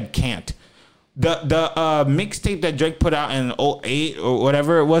music head can't. The mixtape that Drake put out in 08 or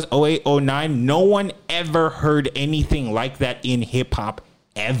whatever it was, 08, 09, no one ever heard anything like that in hip hop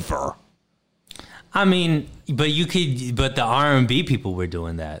ever. I mean, but the R&B people were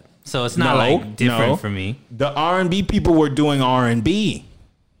doing that. So it's not different for me. The R&B people were doing R&B.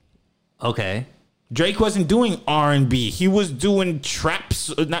 Okay. Drake wasn't doing R&B. He was doing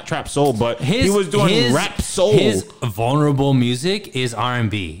not trap soul, but he was doing rap soul. His vulnerable music is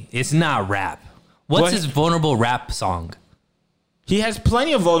R&B. It's not rap. What's his vulnerable rap song? He has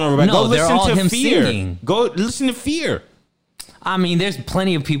plenty of vulnerable rap. No, they're all him singing. Go listen to Fear. I mean, there's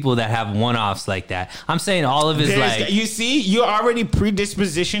plenty of people that have one-offs like that. I'm saying all of his You see, you're already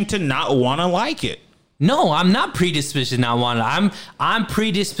predispositioned to not want to like it. No, I'm not predispositioned. I'm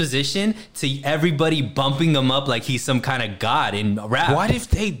predispositioned to everybody bumping him up like he's some kind of god in rap. What if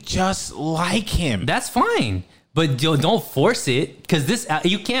they just like him? That's fine, but don't force it, because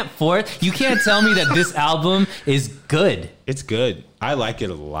you can't tell me that this album is good. It's good. I like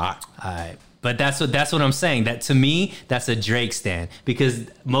it a lot. All right. But that's what I'm saying. That to me, that's a Drake stan, because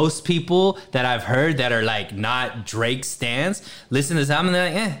most people that I've heard that are like not Drake stans listen to this album and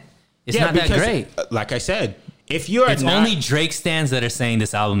they're like, it's not that great. Like I said, it's only Drake stans that are saying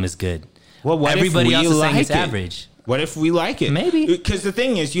this album is good. Well, what everybody else is saying it's it? Average? What if we like it? Maybe. Because the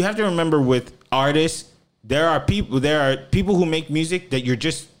thing is, you have to remember with artists, there are people who make music that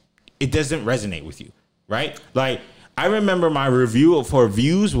it doesn't resonate with you, right? Like, I remember my review for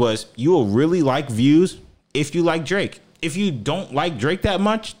Views was, you will really like Views if you like Drake. If you don't like Drake that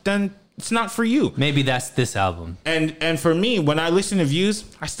much, then it's not for you. Maybe that's this album. And for me, when I listen to Views,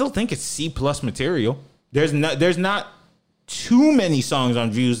 I still think it's C+ material. There's not too many songs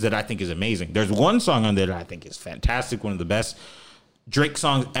on Views that I think is amazing. There's one song on there that I think is fantastic, one of the best Drake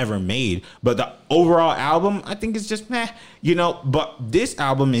songs ever made. But the overall album, I think is just meh, you know. But this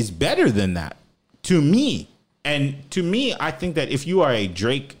album is better than that to me. And to me, I think that if you are a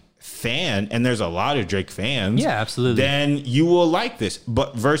Drake fan, and there's a lot of Drake fans, yeah, absolutely, then you will like this.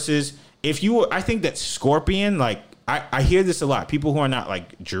 But versus if you were, I think that Scorpion, like I hear this a lot. People who are not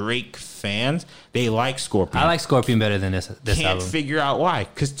like Drake fans, they like Scorpion. I like Scorpion better than this Can't album. figure out why.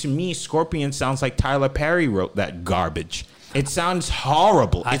 Because to me, Scorpion sounds like Tyler Perry wrote that garbage. It sounds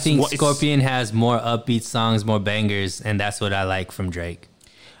horrible. I think Scorpion has more upbeat songs, more bangers, and that's what I like from Drake.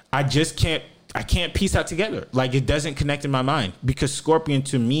 I can't piece that together. Like, it doesn't connect in my mind, because Scorpion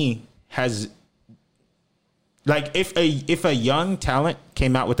to me has, like, if a young talent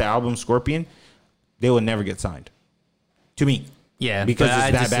came out with the album Scorpion, they would never get signed. To me. Yeah, because but it's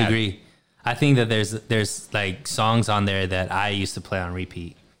I that bad. disagree. I think that there's like songs on there that I used to play on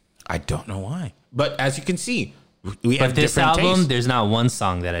repeat. I don't know why. But as you can see, we have But this different album, tastes. there's not one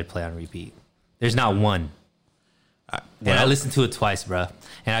song that I'd play on repeat. There's not one. And I listened to it twice, bro.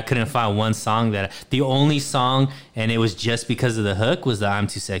 And I couldn't find one song the only song, and it was just because of the hook, was the I'm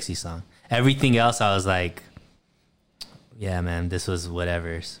Too Sexy song. Everything else, I was like, yeah, man, this was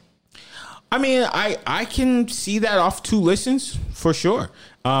whatever's. I mean, I can see that off 2 listens for sure.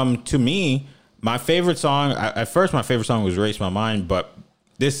 To me, my favorite song, at first my favorite song was Erase My Mind, but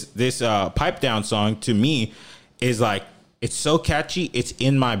this Pipe Down song to me is like, it's so catchy, it's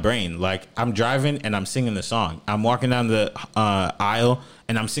in my brain. Like, I'm driving and I'm singing the song. I'm walking down the aisle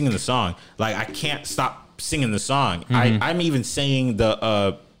and I'm singing the song. Like, I can't stop singing the song. Mm-hmm. I'm even saying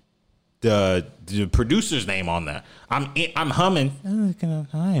the producer's name on that. I'm humming.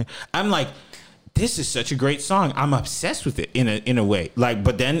 I'm like, this is such a great song. I'm obsessed with it in a way. Like,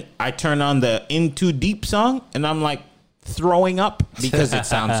 but then I turn on the In Too Deep song and I'm like throwing up because it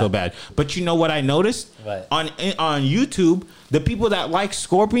sounds so bad. But you know what I noticed? What? On YouTube, the people that like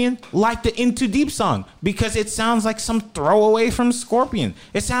Scorpion like the In Too Deep song because it sounds like some throwaway from Scorpion.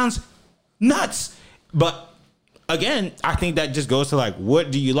 It sounds nuts. But again, I think that just goes to like, what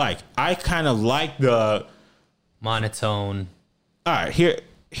do you like? I kind of like the monotone. All right,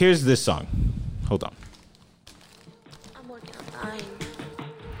 here's this song. Hold on. I'm working on dying.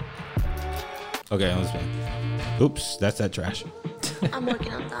 Okay, let's see. Oops, that's that trash. I'm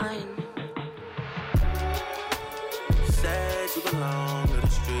working on dying. Said you belong to the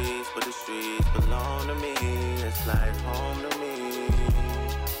streets, but the streets belong to me. It's like home to me.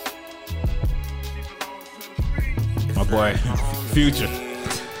 My boy, Future.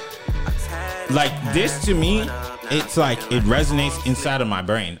 Like, this to me, it's like it resonates inside of my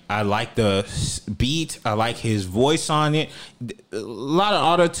brain. I like the beat. I like his voice on it. A lot of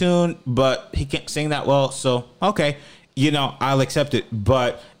auto-tune, but he can't sing that well. So, okay, you know, I'll accept it.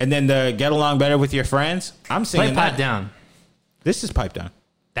 But, and then the Get Along Better With Your Friends, I'm singing Play Pipe that. Down. This is Pipe Down.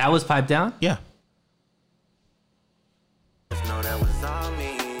 That was Pipe Down? Yeah.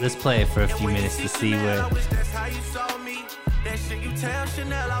 Let's play it for a few minutes to see where. That shit you tell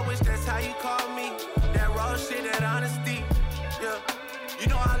Chanel, I wish that's how you call me. That raw shit, that honesty. Yeah. You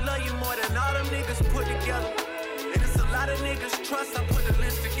know I love you more than all them niggas put together. And it's a lot of niggas trust, I put the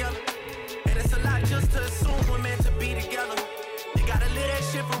list together. And it's a lot just to assume we're meant to be together. You gotta live that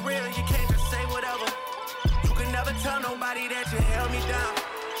shit for real, you can't just say whatever. You can never tell nobody that you held me down.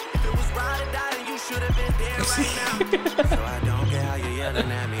 If it was ride or die, then you should have been dead right now. So I don't care how you're yelling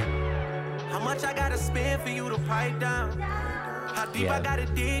at me. How much I gotta spend for you to pipe down? How deep I gotta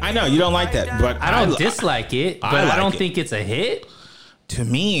dig? I know you don't like that, but I don't dislike it, but I don't think it's a hit. To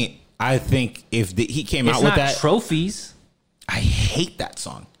me, I think if he came It's out with not that, trophies. I hate that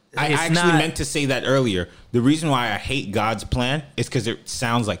song. I It's actually not- meant to say that earlier. The reason why I hate God's Plan is because it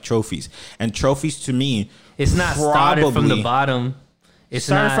sounds like trophies, and trophies to me, It's not started from the probably- bottom. It's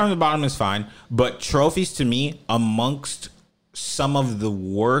started not from the bottom is fine, but trophies to me, amongst some of the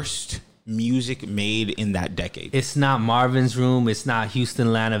worst music made in that decade. It's not Marvin's Room. It's not Houston,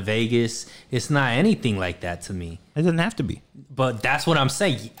 Atlanta, Vegas. It's not anything like that to me. It doesn't have to be. But that's what I'm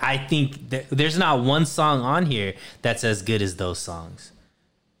saying. I think that there's not one song on here that's as good as those songs.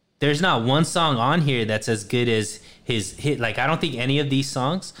 There's not one song on here that's as good as his hit. Like, I don't think any of these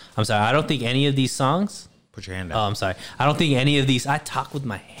songs. I'm sorry. I don't think any of these songs. Put your hand Oh, out. I'm sorry. I don't think any of these. I talk with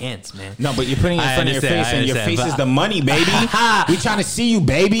my hands, man. No, but you're putting it in I front of your understand, face, I and your understand, face but- is the money, baby. We trying to see you,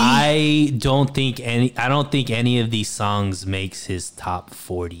 baby. I don't think any of these songs makes his top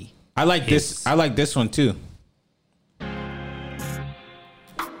 40. I like hits. this. I like this one too.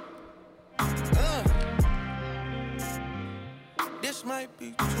 This might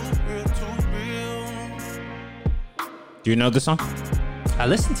be too real, too real. Do you know the song? I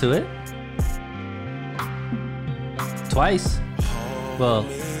listened to it twice. Well,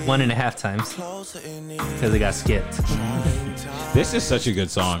 1.5 times because it got skipped. This is such a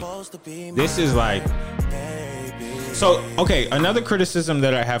good song. This is like... So, okay, another criticism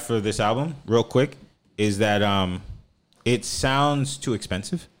that I have for this album, real quick, is that it sounds too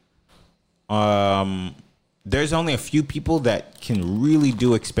expensive. There's only a few people that can really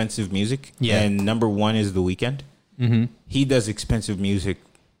do expensive music. Yeah. And number one is The Weeknd. Mm-hmm. He does expensive music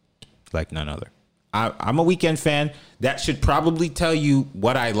like none other. I'm a Weeknd fan. That should probably tell you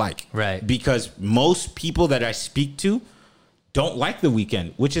what I like. Right. Because most people that I speak to don't like The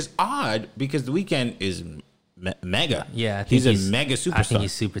Weeknd, which is odd because The Weeknd is mega. Yeah, I think he's a mega superstar. I think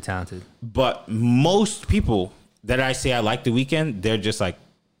he's super talented. But most people that I say I like The Weeknd, they're just like,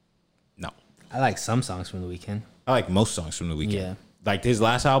 no. I like some songs from The Weeknd. I like most songs from The Weeknd. Yeah. Like his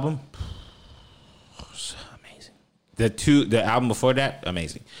last album, amazing. The album before that,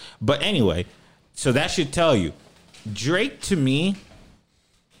 amazing. But anyway, so that should tell you. Drake, to me,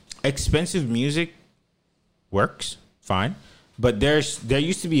 expensive music works fine, but there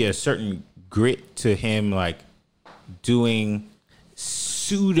used to be a certain grit to him, like doing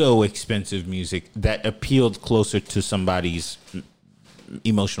pseudo expensive music that appealed closer to somebody's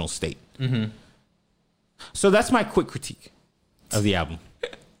emotional state. Mm-hmm. So that's my quick critique of the album.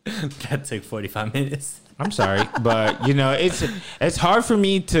 That took 45 minutes. I'm sorry, but you know it's hard for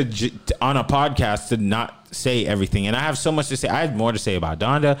me to on a podcast to not say everything, and I have so much to say. I had more to say about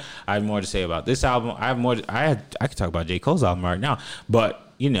Donda. I had more to say about this album. I have more. I could talk about J. Cole's album right now,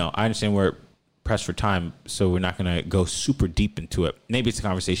 but you know I understand we're pressed for time, so we're not gonna go super deep into it. Maybe it's a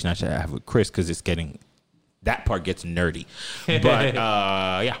conversation I should have with Chris because that part gets nerdy. But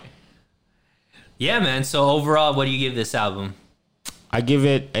yeah, man. So overall, what do you give this album? I give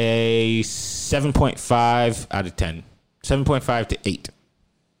it a 7.5 out of 10. 7.5 to 8.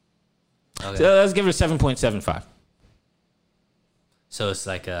 Okay. So let's give it a 7.75. So it's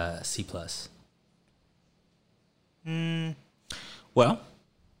like a C+. Well,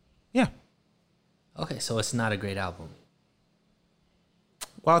 yeah. Okay, so it's not a great album.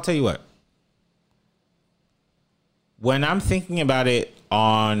 Well, I'll tell you what. When I'm thinking about it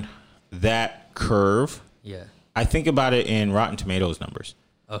on that curve, yeah, I think about it in Rotten Tomatoes numbers.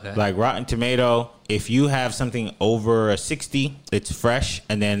 Okay. Like Rotten Tomato, if you have something over a 60, it's fresh,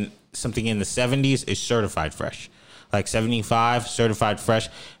 and then something in the 70s is certified fresh. Like 75, certified fresh,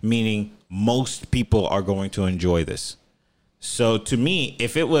 meaning most people are going to enjoy this. So to me,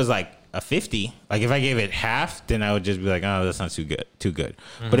 if it was like a 50, like if I gave it half, then I would just be like, oh, that's not too good.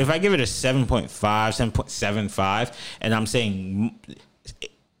 Mm-hmm. But if I give it a 7.5, 7.75, and I'm saying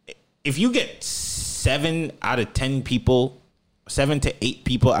if you get 7 out of 10 people, 7 to 8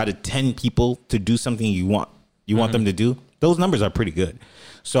 people out of 10 people to do something you want them to do, those numbers are pretty good.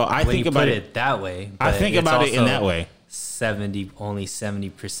 So I think about it that way. I think about it in that way. Only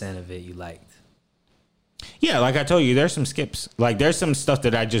 70% of it you liked. Yeah, like I told you, there's some skips. Like there's some stuff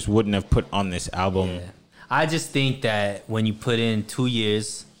that I just wouldn't have put on this album. Yeah. I just think that when you put in 2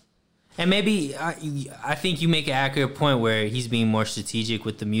 years, and maybe I think you make an accurate point where he's being more strategic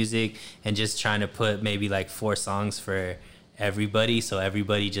with the music and just trying to put maybe like 4 songs for everybody, so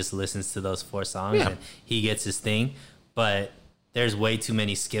everybody just listens to those 4 songs and he gets his thing. But there's way too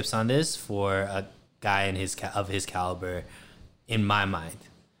many skips on this for a guy of his caliber, in my mind.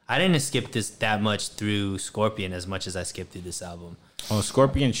 I didn't skip this that much through Scorpion as much as I skipped through this album. Oh,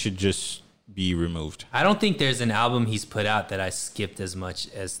 Scorpion should just be removed. I don't think there's an album he's put out that I skipped as much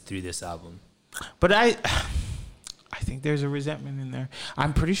as through this album. But I think there's a resentment in there.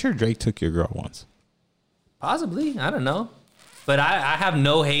 I'm pretty sure Drake took your girl once. Possibly. I don't know. But I have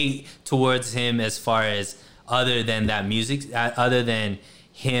no hate towards him as far as other than that music, other than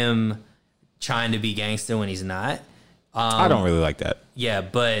him trying to be gangster when he's not. I don't really like that. Yeah,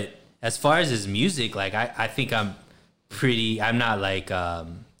 but as far as his music, like I think I'm not like,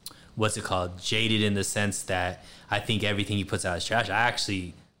 what's it called, jaded in the sense that I think everything he puts out is trash. I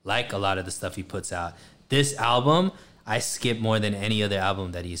actually like a lot of the stuff he puts out. This album, I skip more than any other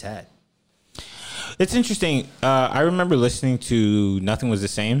album that he's had. It's interesting. I remember listening to Nothing Was the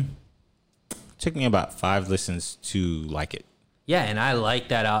Same. It took me about 5 listens to like it. Yeah, and I like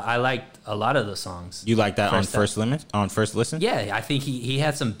that. I liked a lot of the songs. You like that on first listen? Yeah, I think he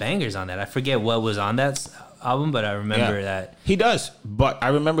had some bangers on that. I forget what was on that album, but I remember that. He does. But I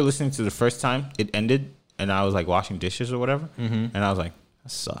remember listening to the first time it ended, and I was like washing dishes or whatever, and I was like,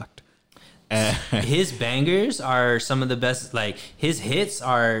 that sucked. His bangers are some of the best. Like his hits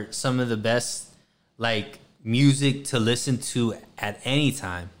are some of the best, like music to listen to at any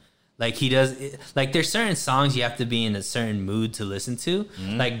time. Like he does, like there's certain songs you have to be in a certain mood to listen to.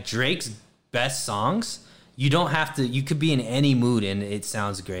 Like Drake's best songs, you don't have to. You could be in any mood and it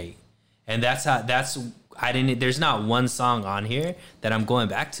sounds great. And there's not one song on here that I'm going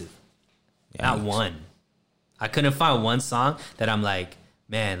back to. Not one. I couldn't find one song that I'm like,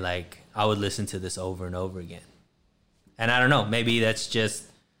 man, like I would listen to this over and over again. And I don't know, maybe that's just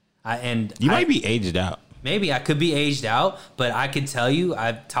you might be aged out. Maybe I could be aged out, but I could tell you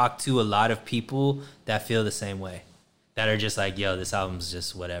I've talked to a lot of people that feel the same way. That are just like, yo, this album's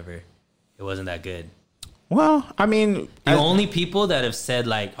just whatever. It wasn't that good. Well, I mean, the only people that have said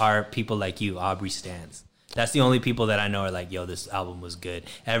like are people like you, Aubrey Stans. That's the only people that I know are like, yo, this album was good.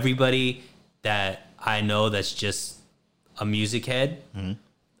 Everybody that I know that's just a music head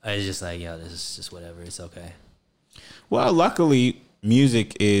is just like, yo, this is just whatever. It's okay. Well, luckily,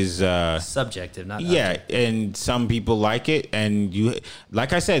 music is subjective, not objective. And some people like it. And you,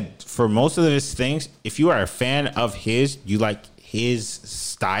 like I said, for most of his things, if you are a fan of his, you like his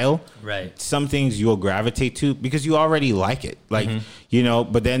style, right? Some things you'll gravitate to because you already like it, like you know.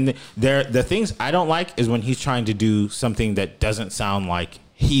 But then the things I don't like is when he's trying to do something that doesn't sound like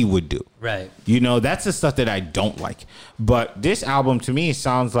he would do, right? You know, that's the stuff that I don't like. But this album to me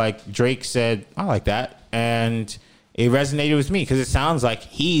sounds like Drake said, I like that, and it resonated with me because it sounds like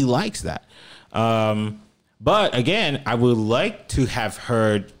he likes that. But again, I would like to have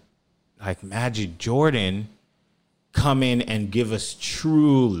heard like Magic Jordan come in and give us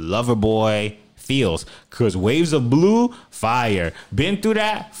true Loverboy feels, because Waves of Blue, fire. Been through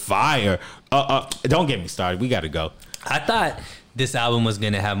that, fire. Don't get me started. We got to go. I thought this album was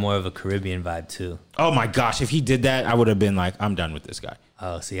going to have more of a Caribbean vibe too. Oh my gosh. If he did that, I would have been like, I'm done with this guy.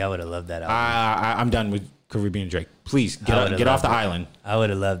 Oh, see, I would have loved that album. I'm done with Caribbean Drake. Please get off the island. I would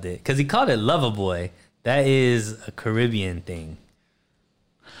have loved it because he called it Loverboy. That is a Caribbean thing.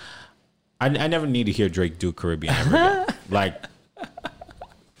 I never need to hear Drake do Caribbean ever again. Like,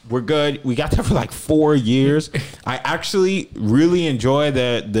 we're good. We got that for like 4 years. I actually really enjoy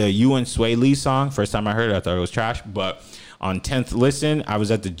the You and Sway Lee song. First time I heard it, I thought it was trash. But on 10th listen, I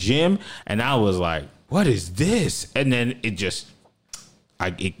was at the gym and I was like, what is this? And then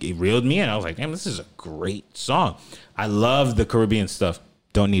it reeled me in. I was like, damn, this is a great song. I love the Caribbean stuff.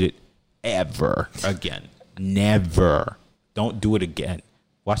 Don't need it ever again. Never. Don't do it again.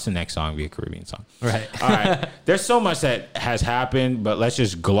 Watch the next song be a Caribbean song. Right. All right. There's so much that has happened, but let's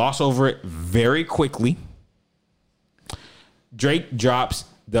just gloss over it very quickly. Drake drops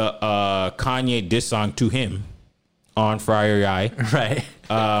the Kanye diss song to him on Friday Eye. Right.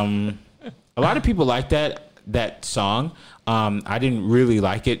 A lot of people like that song. I didn't really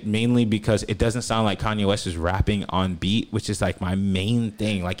like it, mainly because it doesn't sound like Kanye West is rapping on beat, which is like my main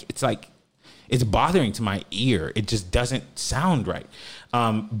thing. Like it's bothering to my ear. It just doesn't sound right.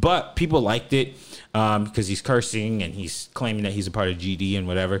 But people liked it because he's cursing and he's claiming that he's a part of GD and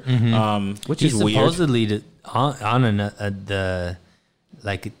whatever, which is weird. Supposedly on the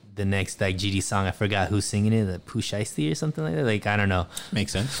next like GD song. I forgot who's singing it, like Pooh Shiesty or something like that. Like I don't know.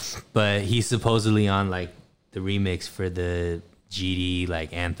 Makes sense. But he's supposedly on like the remix for the GD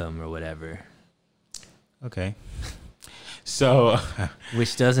like anthem or whatever. Okay. So,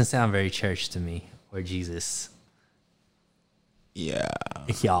 which doesn't sound very church to me or Jesus. Yeah.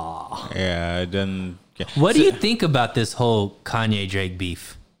 Yeah. It doesn't. Yeah. What do you think about this whole Kanye Drake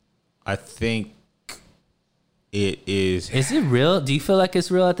beef? I think it is. Is it real? Do you feel like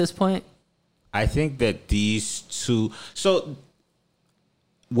it's real at this point? I think that these two. So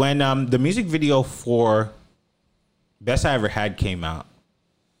when the music video for Best I Ever Had came out,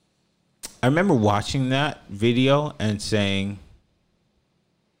 I remember watching that video and saying,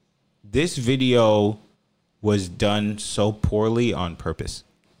 this video was done so poorly on purpose.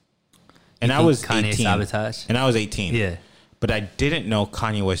 And I was Kanye 18. Sabotage? And I was 18. Yeah. But I didn't know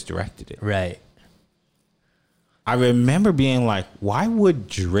Kanye West directed it. Right. I remember being like, why would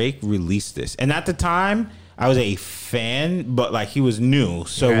Drake release this? And at the time, I was a fan, but like he was new.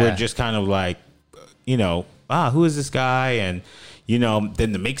 So we're just kind of like, you know, who is this guy? And you know,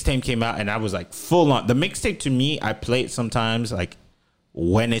 then the mixtape came out and I was like full on. The mixtape to me, I play it sometimes like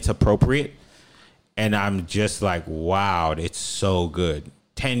when it's appropriate. And I'm just like, wow, it's so good.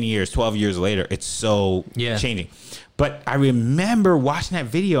 10 years, 12 years later, it's so changing. But I remember watching that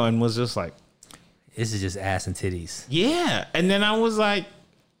video and was just like, this is just ass and titties. Yeah. And then I was like,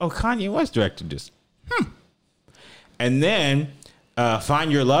 oh, Kanye West directed this. And then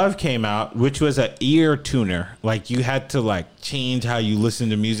Find Your Love came out, which was an ear tuner. Like you had to like change how you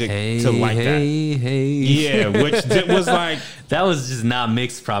listen to music to like that. Hey. Yeah, which was like that was just not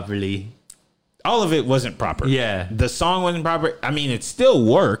mixed properly. all of it wasn't proper. Yeah. The song wasn't proper. I mean, it still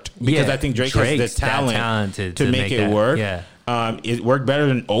worked because Yeah, I think Drake's Drake's the talent to make it that, work. yeah. It worked better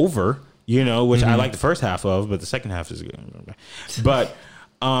than Over, which I like the first half of, but the second half is good. But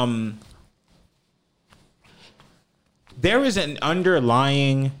there is an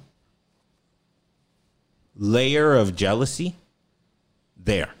underlying layer of jealousy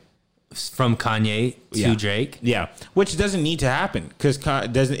there. From Kanye to Drake. Yeah, which doesn't need to happen because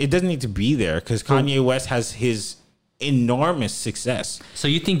it doesn't need to be there because Kanye West has his enormous success. So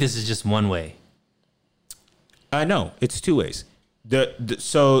you think this is just one way? No, it's two ways.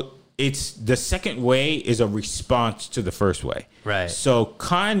 So it's the second way is a response to the first way. Right. So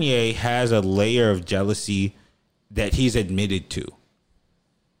Kanye has a layer of jealousy that he's admitted to.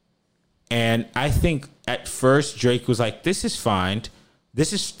 And I think at first Drake was like, this is fine.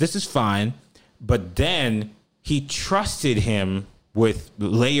 This is fine. But then he trusted him with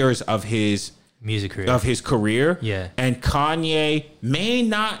layers of his music career. Yeah. And Kanye may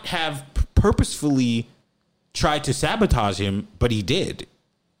not have purposefully tried to sabotage him, but he did.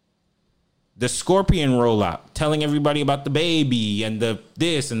 The Scorpion rollout, telling everybody about the baby and the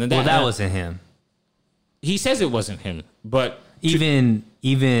this and the that. Well, that wasn't him. He says it wasn't him, but Even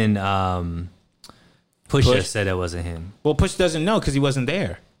Pusha said it wasn't him. Well, Push doesn't know because he wasn't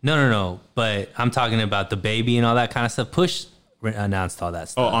there. No. But I'm talking about the baby and all that kind of stuff. Push announced all that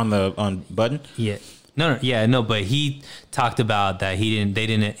stuff. Oh, on Button? Yeah. No. But he talked about that he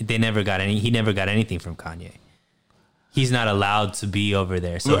never got anything from Kanye. He's not allowed to be over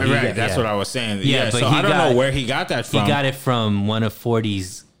there. So that's what I was saying. Yeah, but so I don't know where he got that from. He got it from one of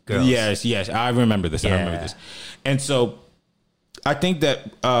 40's girls. Yes, I remember this. Yeah. I remember this. And so I think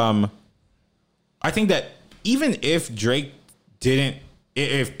that even if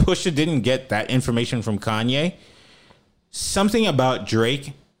if Pusha didn't get that information from Kanye, something about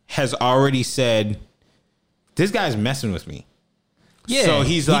Drake has already said, this guy's messing with me. Yeah, so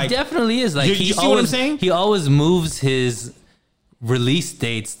he definitely is. Like, you see what I'm saying? He always moves his release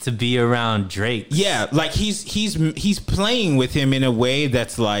dates to be around Drake. Yeah, like he's playing with him in a way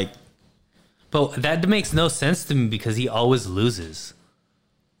that's like. But that makes no sense to me because he always loses.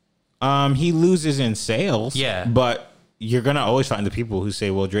 He loses in sales. Yeah, but you're gonna always find the people who say,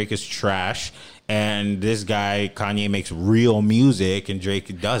 "Well, Drake is trash," and this guy Kanye makes real music, and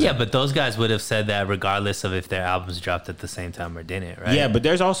Drake doesn't. Yeah, but those guys would have said that regardless of if their albums dropped at the same time or didn't, right? Yeah, but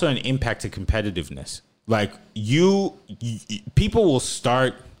there's also an impact to competitiveness. Like people will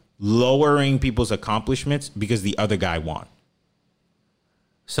start lowering people's accomplishments because the other guy won.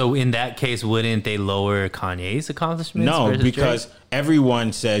 So in that case, wouldn't they lower Kanye's accomplishments? No, because Drake?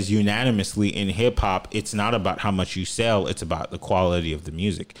 everyone says unanimously in hip hop, it's not about how much you sell; it's about the quality of the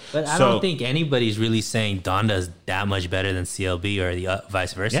music. But I don't think anybody's really saying Donda's that much better than CLB or the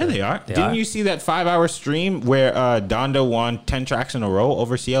vice versa. Yeah, they are. Didn't you see that 5-hour stream where Donda won 10 tracks in a row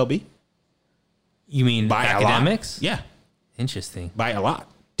over CLB? You mean by academics? Yeah, interesting. By a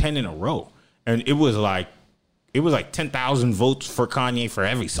lot, 10 in a row, and it was like 10,000 votes for Kanye for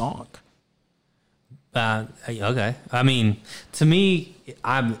every song. Okay. I mean, to me,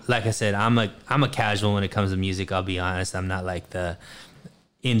 I'm like I said, I'm a casual when it comes to music. I'll be honest. I'm not like the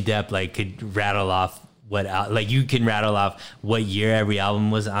in depth, like could rattle off like you can rattle off what year every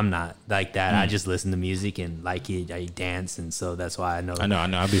album was. I'm not like that. I just listen to music and like it. I dance, and so that's why I know. I know.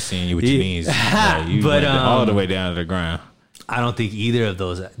 I'll be seeing you with your knees, you but all the way down to the ground. I don't think either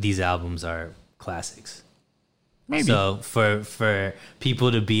of these albums are classics. Maybe. So for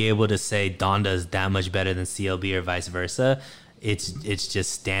people to be able to say Donda is that much better than CLB or vice versa, it's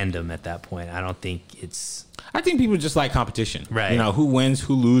just stand-em at that point. I don't think it's. I think people just like competition. Right. Who wins,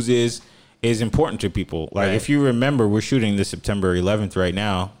 who loses is important to people. Like if you remember, we're shooting this September 11th right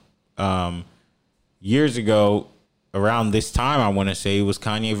now. Years ago, around this time, I want to say it was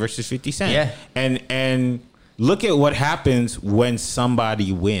Kanye versus 50 Cent. Yeah. And look at what happens when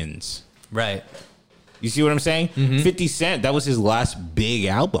somebody wins. Right. You see what I'm saying? Mm-hmm. 50 Cent, that was his last big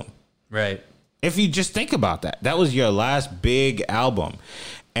album. Right. If you just think about that, that was your last big album.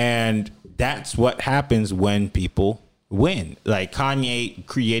 And that's what happens when people win. Like Kanye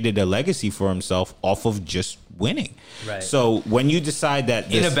created a legacy for himself off of just winning. Right. So when you decide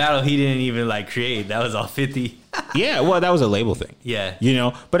that in a battle he didn't even create, that was all 50. Yeah, well, that was a label thing. Yeah.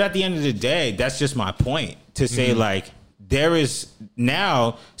 But at the end of the day, that's just my point to say there is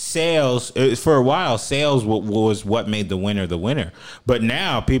now sales. For a while, sales was what made the winner. But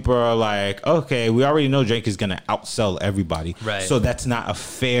now people are like, okay, we already know Drake is going to outsell everybody. Right. So that's not a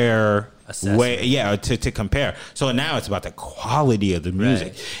fair way, to compare. So now it's about the quality of the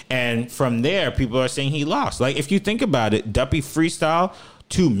music. Right. And from there, people are saying he lost. Like, if you think about it, Duppy Freestyle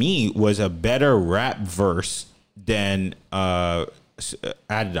to me, was a better rap verse than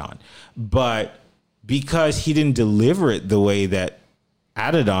Adidon. But because he didn't deliver it the way that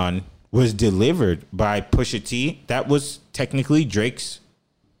Adidon was delivered by Pusha T, that was technically Drake's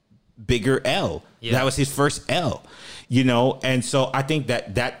bigger L. Yeah. That was his first L, you know? And so I think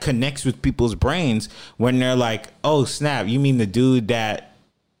that connects with people's brains when they're like, oh, snap, you mean the dude that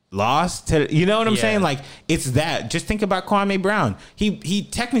lost to, you know what I'm saying? Like, it's that. Just think about Kwame Brown. He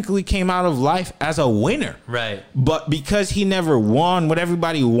technically came out of life as a winner. Right. But because he never won what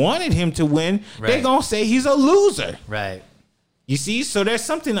everybody wanted him to win, they're going to say he's a loser. Right. You see? So there's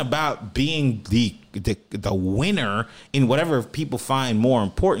something about being the winner in whatever people find more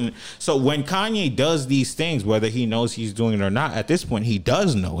important. So when Kanye does these things, whether he knows he's doing it or not, at this point, he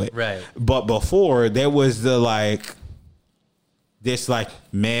does know it. Right. But before, there was the like, this like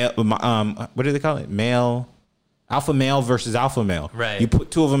male, what do they call it? Alpha male versus alpha male. Right. You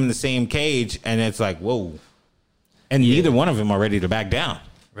put two of them in the same cage and it's like, whoa. And neither one of them are ready to back down.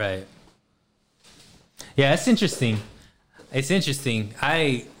 Right. Yeah, it's interesting. It's interesting.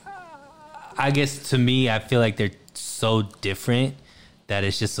 I guess to me, I feel like they're so different that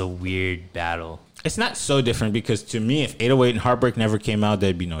it's just a weird battle. It's not so different because to me, if 808 and Heartbreak never came out,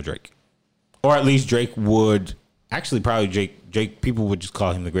 there'd be no Drake. Or at least Drake would, actually probably Drake, people would just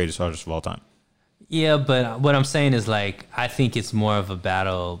call him the greatest artist of all time. Yeah, but what I'm saying is like, I think it's more of a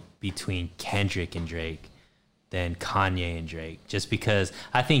battle between Kendrick and Drake than Kanye and Drake. Just because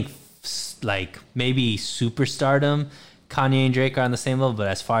I think like maybe superstardom, Kanye and Drake are on the same level, but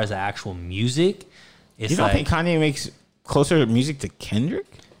as far as the actual music, it's you don't think Kanye makes closer music to Kendrick?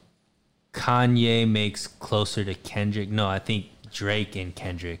 Kanye makes closer to Kendrick. No, I think Drake and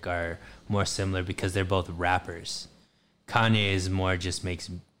Kendrick are more similar because they're both rappers. Kanye is more just makes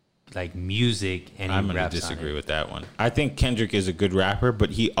like music and I'm going to disagree with that one. I think Kendrick is a good rapper,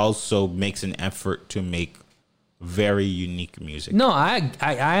 but he also makes an effort to make very unique music. No,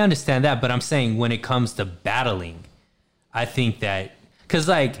 I understand that, but I'm saying when it comes to battling, I think that because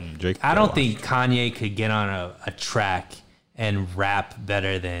like I don't think Kanye could get on a track and rap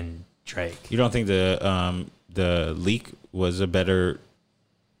better than Drake. You don't think the Leak was a better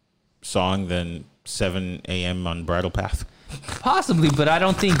song than 7 a.m. on Bridle Path? Possibly, but I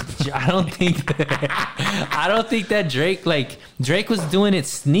don't think that Drake was doing it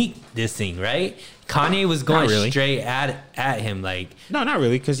sneak dissing, right? Kanye was going straight at him, like no, not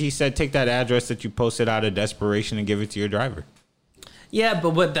really, because he said take that address that you posted out of desperation and give it to your driver. Yeah,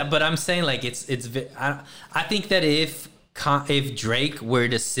 but I'm saying like I think that if Drake were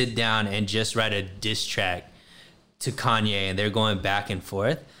to sit down and just write a diss track to Kanye and they're going back and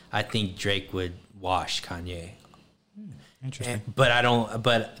forth, I think Drake would wash Kanye. Interesting.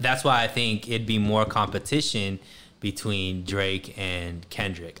 But that's why I think it'd be more competition between Drake and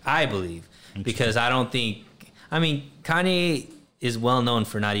Kendrick, I believe. Because I don't think, I mean, Kanye is well known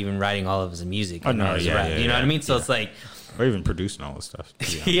for not even writing all of his music. Oh, no, yeah, you know what I mean? So it's like, or even producing all this stuff.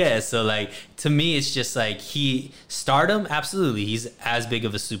 Yeah, so like to me, it's just like stardom. Absolutely, he's as big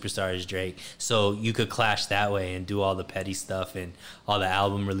of a superstar as Drake. So you could clash that way and do all the petty stuff and all the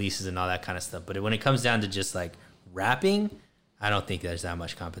album releases and all that kind of stuff. But when it comes down to just like rapping, I don't think there's that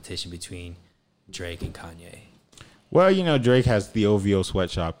much competition between Drake and Kanye. Well, you know, Drake has the OVO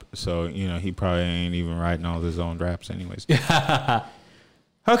sweatshop, so, you know, he probably ain't even writing all his own raps anyways.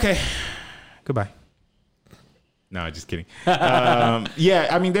 Okay. Goodbye. No, just kidding. Yeah,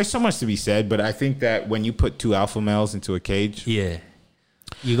 I mean, there's so much to be said, but I think that when you put two alpha males into a cage... Yeah.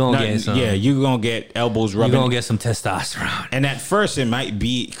 You're going to get some... Yeah, you're going to get elbows rubbing. You're going to get some testosterone. And at first, it might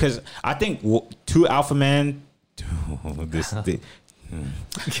be... Because I think two alpha men...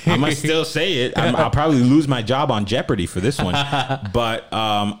 I must still say it. I'll probably lose my job on Jeopardy for this one. But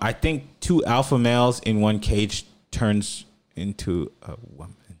I think two alpha males in one cage turns into a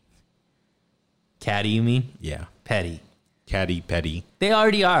woman. Catty, you mean? Yeah. Petty. Catty, petty. They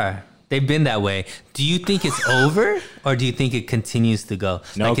already are. They've been that way. Do you think it's over, or do you think it continues to go?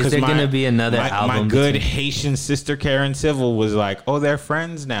 No, like, is there going to be another album? My good Haitian sister Karen Civil was like, "Oh, they're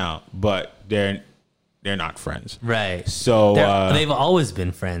friends now," but they're not friends. Right. So they've always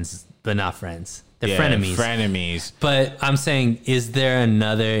been friends, but not friends. They're frenemies. Frenemies. But I'm saying, is there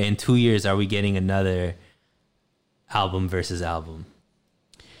another, in 2 years, are we getting another album versus album?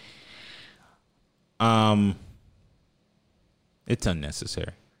 It's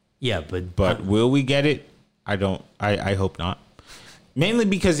unnecessary. Yeah, but will we get it? I hope not. Mainly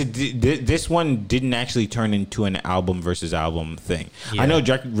because this one didn't actually turn into an album versus album thing. Yeah. I know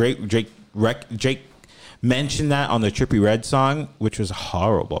Drake mentioned that on the Trippie Redd song, which was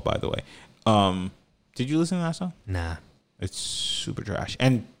horrible, by the way. Did you listen to that song? Nah. It's super trash.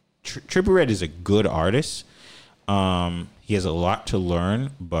 And Trippie Redd is a good artist. He has a lot to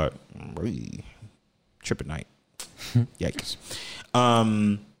learn, but Trippie Night. Yikes.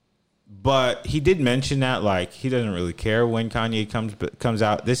 But he did mention that, like, he doesn't really care when Kanye comes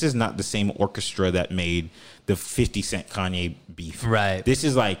out. This is not the same orchestra that made the 50 Cent Kanye beef. Right. This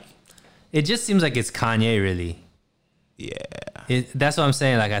is like... It just seems like it's Kanye, really. Yeah. That's what I'm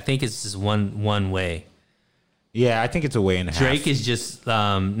saying. Like, I think it's just one way. Yeah, I think it's a way and a half. Drake is just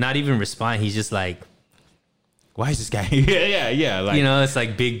not even responding. He's just like... Why is this guy... yeah. Like, you know, it's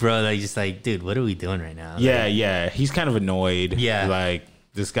like Big Bro. Like, just like, dude, what are we doing right now? Yeah. He's kind of annoyed. Yeah. Like...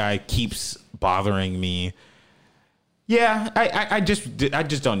 This guy keeps bothering me. Yeah, I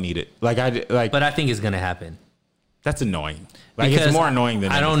just don't need it. But I think it's gonna happen. That's annoying. Like, because it's more annoying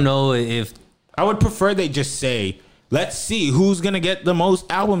than I don't know if I would prefer they just say, let's see who's gonna get the most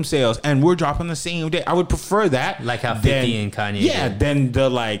album sales, and we're dropping the same day. I would prefer that, like how 50 and Kanye. Yeah, did. then the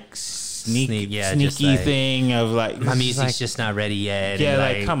like sneaky like, thing of like my music's just not ready yet. Yeah,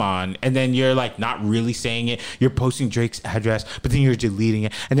 like come on. And then you're like not really saying it. You're posting Drake's address, but then you're deleting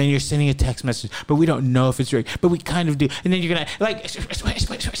it. And then you're sending a text message, but we don't know if it's Drake, but we kind of do. And then you're gonna like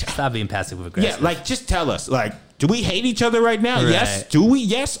stop being passive aggressive. Yeah, like just tell us. Like, do we hate each other right now? Right. Yes. Do we?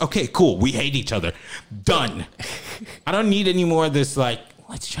 Yes. Okay, cool. We hate each other. Done. I don't need any more of this like,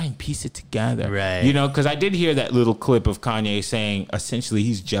 let's try and piece it together. Right. You know, because I did hear that little clip of Kanye saying essentially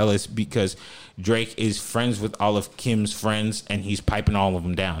he's jealous because Drake is friends with all of Kim's friends and he's piping all of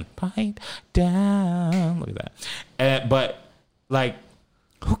them down. Pipe down. Look at that. But, like,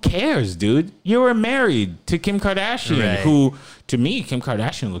 who cares, dude? You were married to Kim Kardashian, right. who, to me, Kim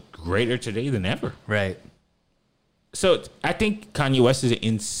Kardashian looked greater today than ever. Right. So I think Kanye West is an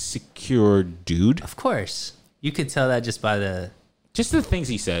insecure dude. Of course. You could tell that just by the... Just the things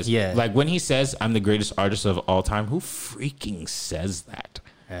he says. Yeah. Like when he says, I'm the greatest artist of all time, who freaking says that?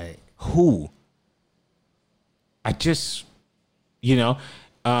 Right. Who? I just, you know,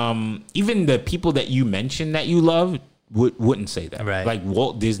 even the people that you mentioned that you love wouldn't say that. Right. Like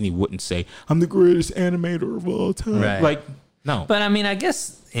Walt Disney wouldn't say, I'm the greatest animator of all time. Right. Like, no. But I mean, I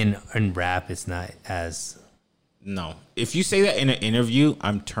guess in rap, it's not as... No. If you say that in an interview,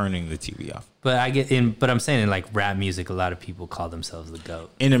 I'm turning the TV off. But I'm saying in like rap music, a lot of people call themselves the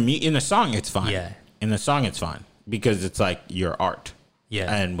GOAT. In a song, it's fine. Yeah. In a song, it's fine because it's like your art.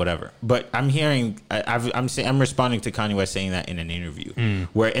 Yeah. And whatever. But I'm hearing, I'm responding to Kanye West saying that in an interview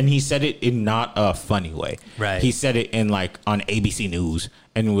and he said it in not a funny way. Right. He said it in like on ABC News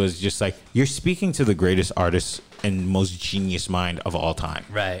and was just like, you're speaking to the greatest artist and most genius mind of all time.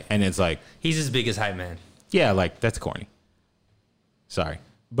 Right. And it's like, he's as big as hype man. Yeah, like that's corny. Sorry.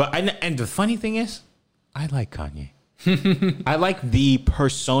 But and the funny thing is, I like Kanye. I like the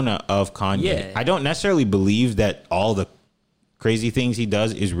persona of Kanye. Yeah. I don't necessarily believe that all the crazy things he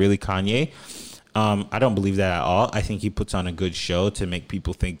does is really Kanye. I don't believe that at all. I think he puts on a good show to make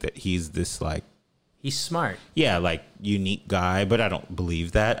people think that he's this like... He's smart. Yeah, like unique guy, but I don't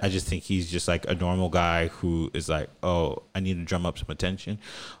believe that. I just think he's just like a normal guy who is like, oh, I need to drum up some attention.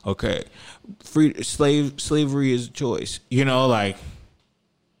 Okay, slavery is a choice. You know, like...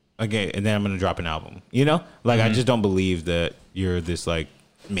 Okay, and then I'm gonna drop an album. You know, like I just don't believe that you're this like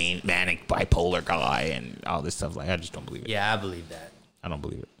manic bipolar guy and all this stuff. Like I just don't believe it. Yeah, I believe that. I don't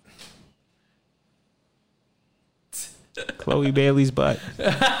believe it. Chloe Bailey's butt.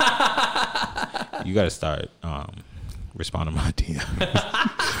 You gotta start responding to my DM.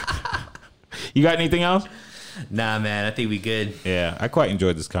 You got anything else? Nah, man. I think we good. Yeah, I quite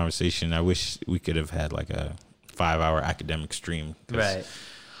enjoyed this conversation. I wish we could have had like a 5-hour academic stream. Right.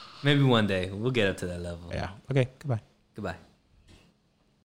 Maybe one day we'll get up to that level. Yeah. Okay. Goodbye. Goodbye.